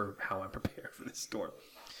measurements for how I'm prepared for this storm.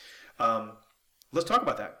 Let's talk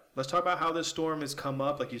about that. Let's talk about how this storm has come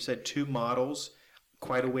up. Like you said, 2 models,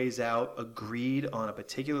 quite a ways out, agreed on a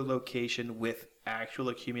particular location with actual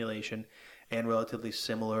accumulation and relatively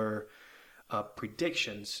similar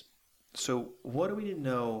predictions. So what do we need to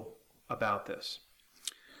know about this?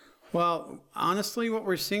 Well, honestly, what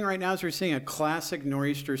we're seeing right now is we're seeing a classic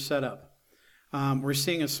nor'easter setup. We're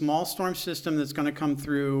seeing a small storm system that's going to come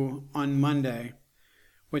through on Monday,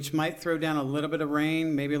 which might throw down a little bit of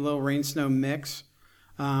rain, maybe a little rain-snow mix.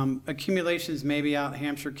 Accumulations maybe out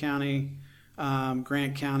Hampshire County,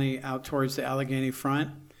 Grant County, out towards the Allegheny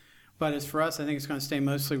front. But as for us, I think it's going to stay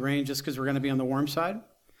mostly rain just because we're going to be on the warm side.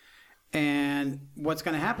 And what's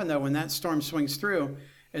going to happen, though, when that storm swings through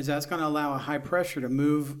is that's going to allow a high pressure to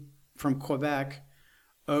move from Quebec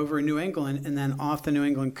over New England and then off the New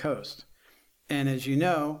England coast. And as you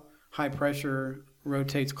know, high pressure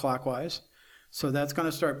rotates clockwise. So that's going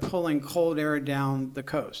to start pulling cold air down the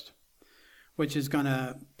coast, which is going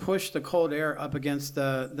to push the cold air up against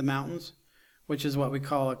the mountains, which is what we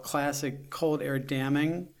call a classic cold air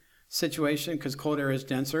damming situation because cold air is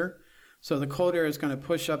denser. So the cold air is going to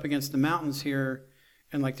push up against the mountains here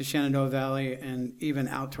in like the Shenandoah Valley and even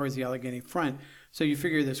out towards the Allegheny front. So you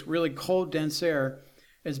figure this really cold, dense air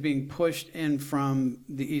is being pushed in from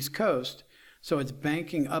the East Coast. So it's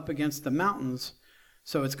banking up against the mountains.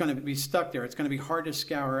 So it's going to be stuck there. It's going to be hard to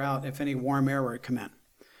scour out if any warm air were to come in.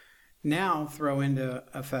 Now throw into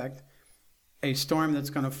effect a storm that's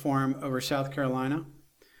going to form over South Carolina,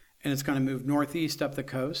 and it's going to move northeast up the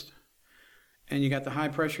coast. And you got the high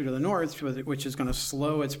pressure to the north, which is going to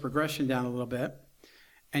slow its progression down a little bit.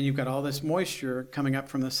 And you've got all this moisture coming up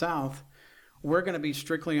from the south. We're going to be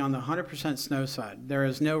strictly on the 100% snow side. There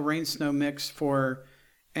is no rain-snow mix for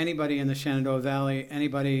anybody in the Shenandoah Valley,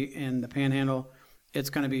 anybody in the Panhandle. It's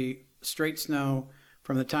going to be straight snow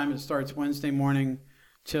from the time it starts Wednesday morning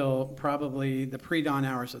till probably the pre-dawn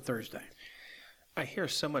hours of Thursday. I hear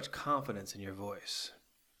so much confidence in your voice,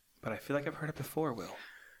 but I feel like I've heard it before, Will.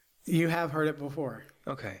 You have heard it before.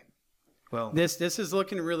 Okay. Well, this is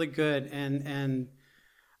looking really good, and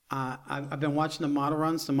I've been watching the model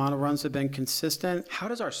runs. The model runs have been consistent. How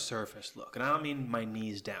does our surface look? And I don't mean my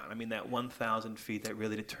knees down. I mean that 1,000 feet that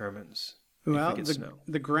really determines if we get snow.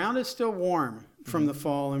 The ground is still warm from the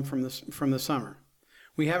fall and from the summer.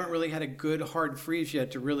 We haven't really had a good hard freeze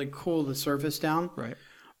yet to really cool the surface down. Right.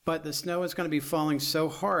 But the snow is going to be falling so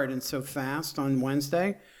hard and so fast on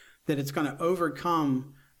Wednesday that it's going to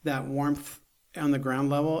overcome that warmth on the ground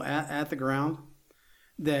level at the ground,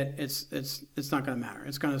 that it's not going to matter.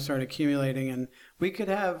 It's going to start accumulating, and we could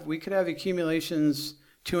have accumulations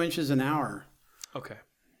 2 inches an hour. Okay.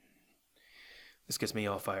 This gets me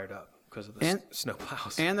all fired up because of the snow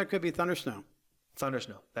plows. And there could be thunder snow. Thunder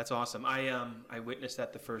snow. That's awesome. I witnessed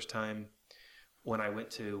that the first time when I went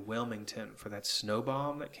to Wilmington for that snow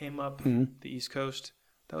bomb that came up the East Coast.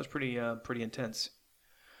 That was pretty intense.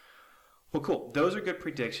 Well, cool. Those are good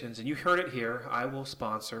predictions, and you heard it here. I will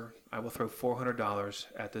throw $400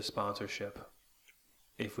 at this sponsorship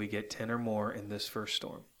if we get 10 or more in this first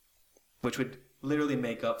storm, which would literally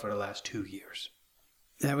make up for the last 2 years.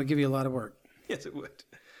 That would give you a lot of work. Yes, it would.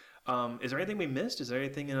 Is there anything we missed? Is there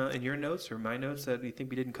anything in your notes or my notes that you think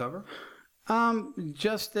we didn't cover?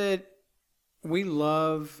 Just that we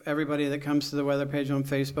love everybody that comes to the weather page on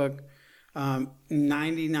Facebook.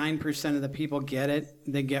 99% of the people get it.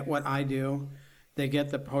 They get what I do. They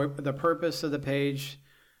get the purpose of the page,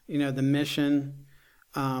 the mission.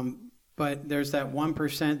 But there's that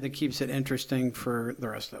 1% that keeps it interesting for the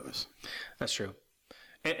rest of us. That's true.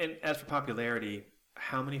 And as for popularity,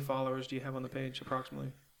 how many followers do you have on the page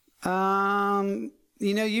approximately?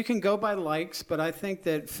 You can go by likes, but I think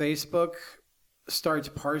that Facebook starts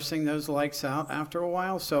parsing those likes out after a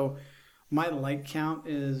while. So my like count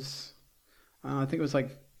is, I think it was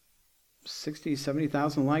like 60,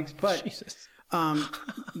 70,000 likes. But Jesus.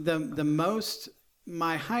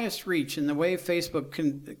 My highest reach, and the way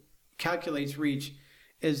Facebook calculates reach,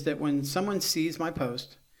 is that when someone sees my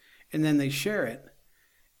post and then they share it,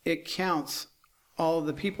 it counts all of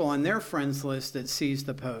the people on their friends list that sees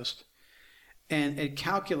the post. And it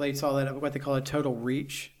calculates all that, what they call a total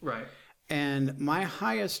reach. Right. And my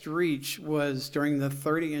highest reach was during the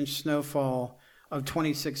 30-inch snowfall of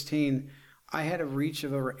 2016. I had a reach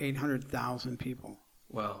of over 800,000 people.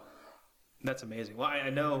 Wow. That's amazing. Well, I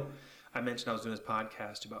know I mentioned I was doing this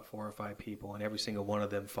podcast to about 4 or 5 people, and every single one of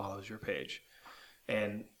them follows your page.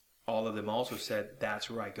 And all of them also said, that's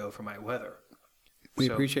where I go for my weather. We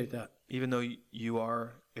appreciate that. Even though you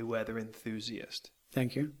are a weather enthusiast.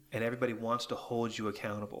 Thank you. And everybody wants to hold you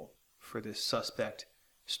accountable for this suspect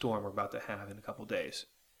storm we're about to have in a couple days.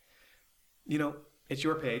 It's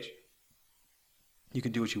your page. You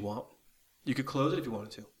can do what you want. You could close it if you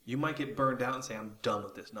wanted to. You might get burned out and say, I'm done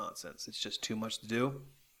with this nonsense. It's just too much to do.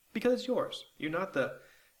 Because it's yours. You're not the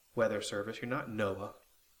weather service. You're not NOAA.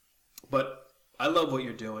 But I love what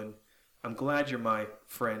you're doing. I'm glad you're my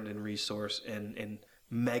friend and resource and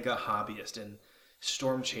mega hobbyist and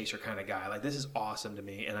storm chaser kind of guy. Like, this is awesome to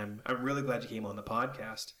me, and I'm really glad you came on the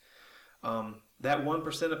podcast. That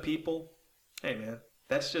 1% of people, hey man,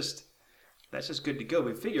 that's just good to go.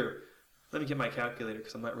 We figure, let me get my calculator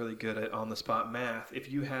because I'm not really good at on the spot math.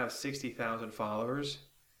 If you have 60,000 followers,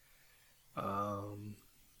 times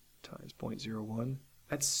 0.01,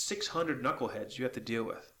 that's 600 knuckleheads you have to deal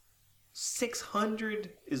with. 600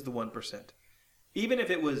 is the 1%. Even if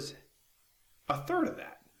it was a third of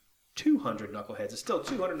that, 200 knuckleheads, it's still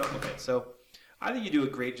 200 knuckleheads. So I think you do a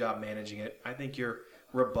great job managing it. I think your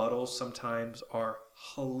rebuttals sometimes are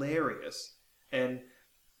hilarious. And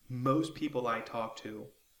most people I talk to,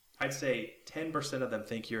 I'd say 10% of them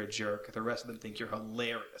think you're a jerk. The rest of them think you're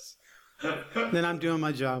hilarious. Then I'm doing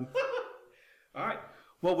my job. All right.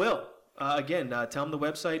 Well, Will, again, tell them the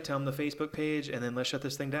website, tell them the Facebook page, and then let's shut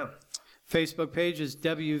this thing down. Facebook page is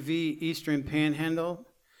WV Eastern Panhandle,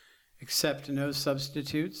 except no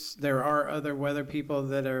substitutes. There are other weather people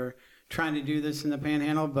that are trying to do this in the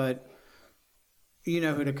Panhandle, but you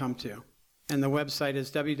know who to come to. And the website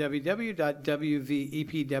is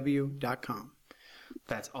www.wvepw.com.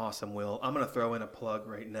 That's awesome, Will. I'm going to throw in a plug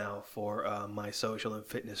right now for my social and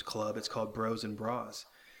fitness club. It's called Bros and Bras.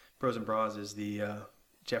 Bros and Bras is the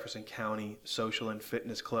Jefferson County Social and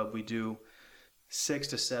Fitness Club. We do 6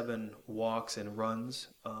 to 7 walks and runs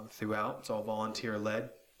throughout. It's all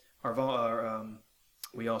volunteer-led.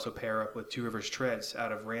 We also pair up with Two Rivers Treads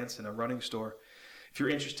out of Ranson, a running store. If you're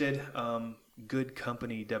interested,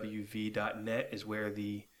 goodcompanywv.net is where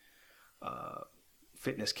the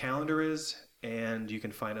fitness calendar is, and you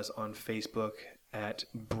can find us on Facebook at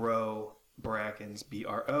Bro Brackens,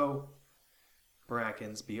 BRO,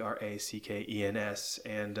 Brackens, BRACKENS,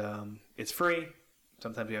 and it's free.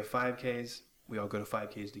 Sometimes we have 5Ks. We all go to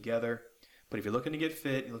 5Ks together. But if you're looking to get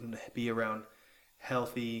fit, you're looking to be around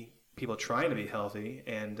healthy people trying to be healthy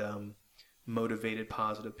and motivated,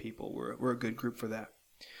 positive people, we're a good group for that.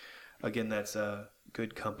 Again, that's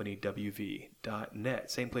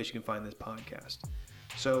goodcompanywv.net. Same place you can find this podcast.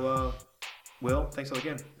 So, Will, thanks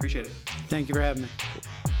again. Appreciate it. Thank you for having me.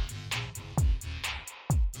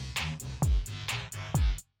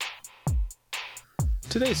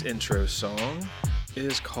 Today's intro song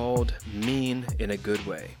is called Mean in a Good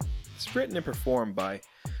Way. It's written and performed by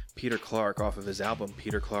Peter Clark off of his album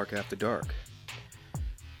Peter Clark After Dark.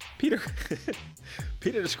 Peter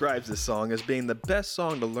describes this song as being the best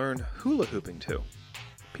song to learn hula hooping to.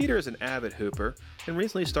 Peter is an avid hooper and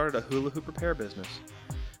recently started a hula hoop repair business.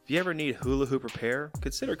 If If you ever need hula hoop repair,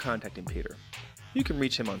 consider contacting Peter. You can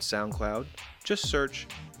reach him on SoundCloud. Just search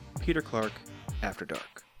Peter Clark After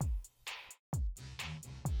Dark.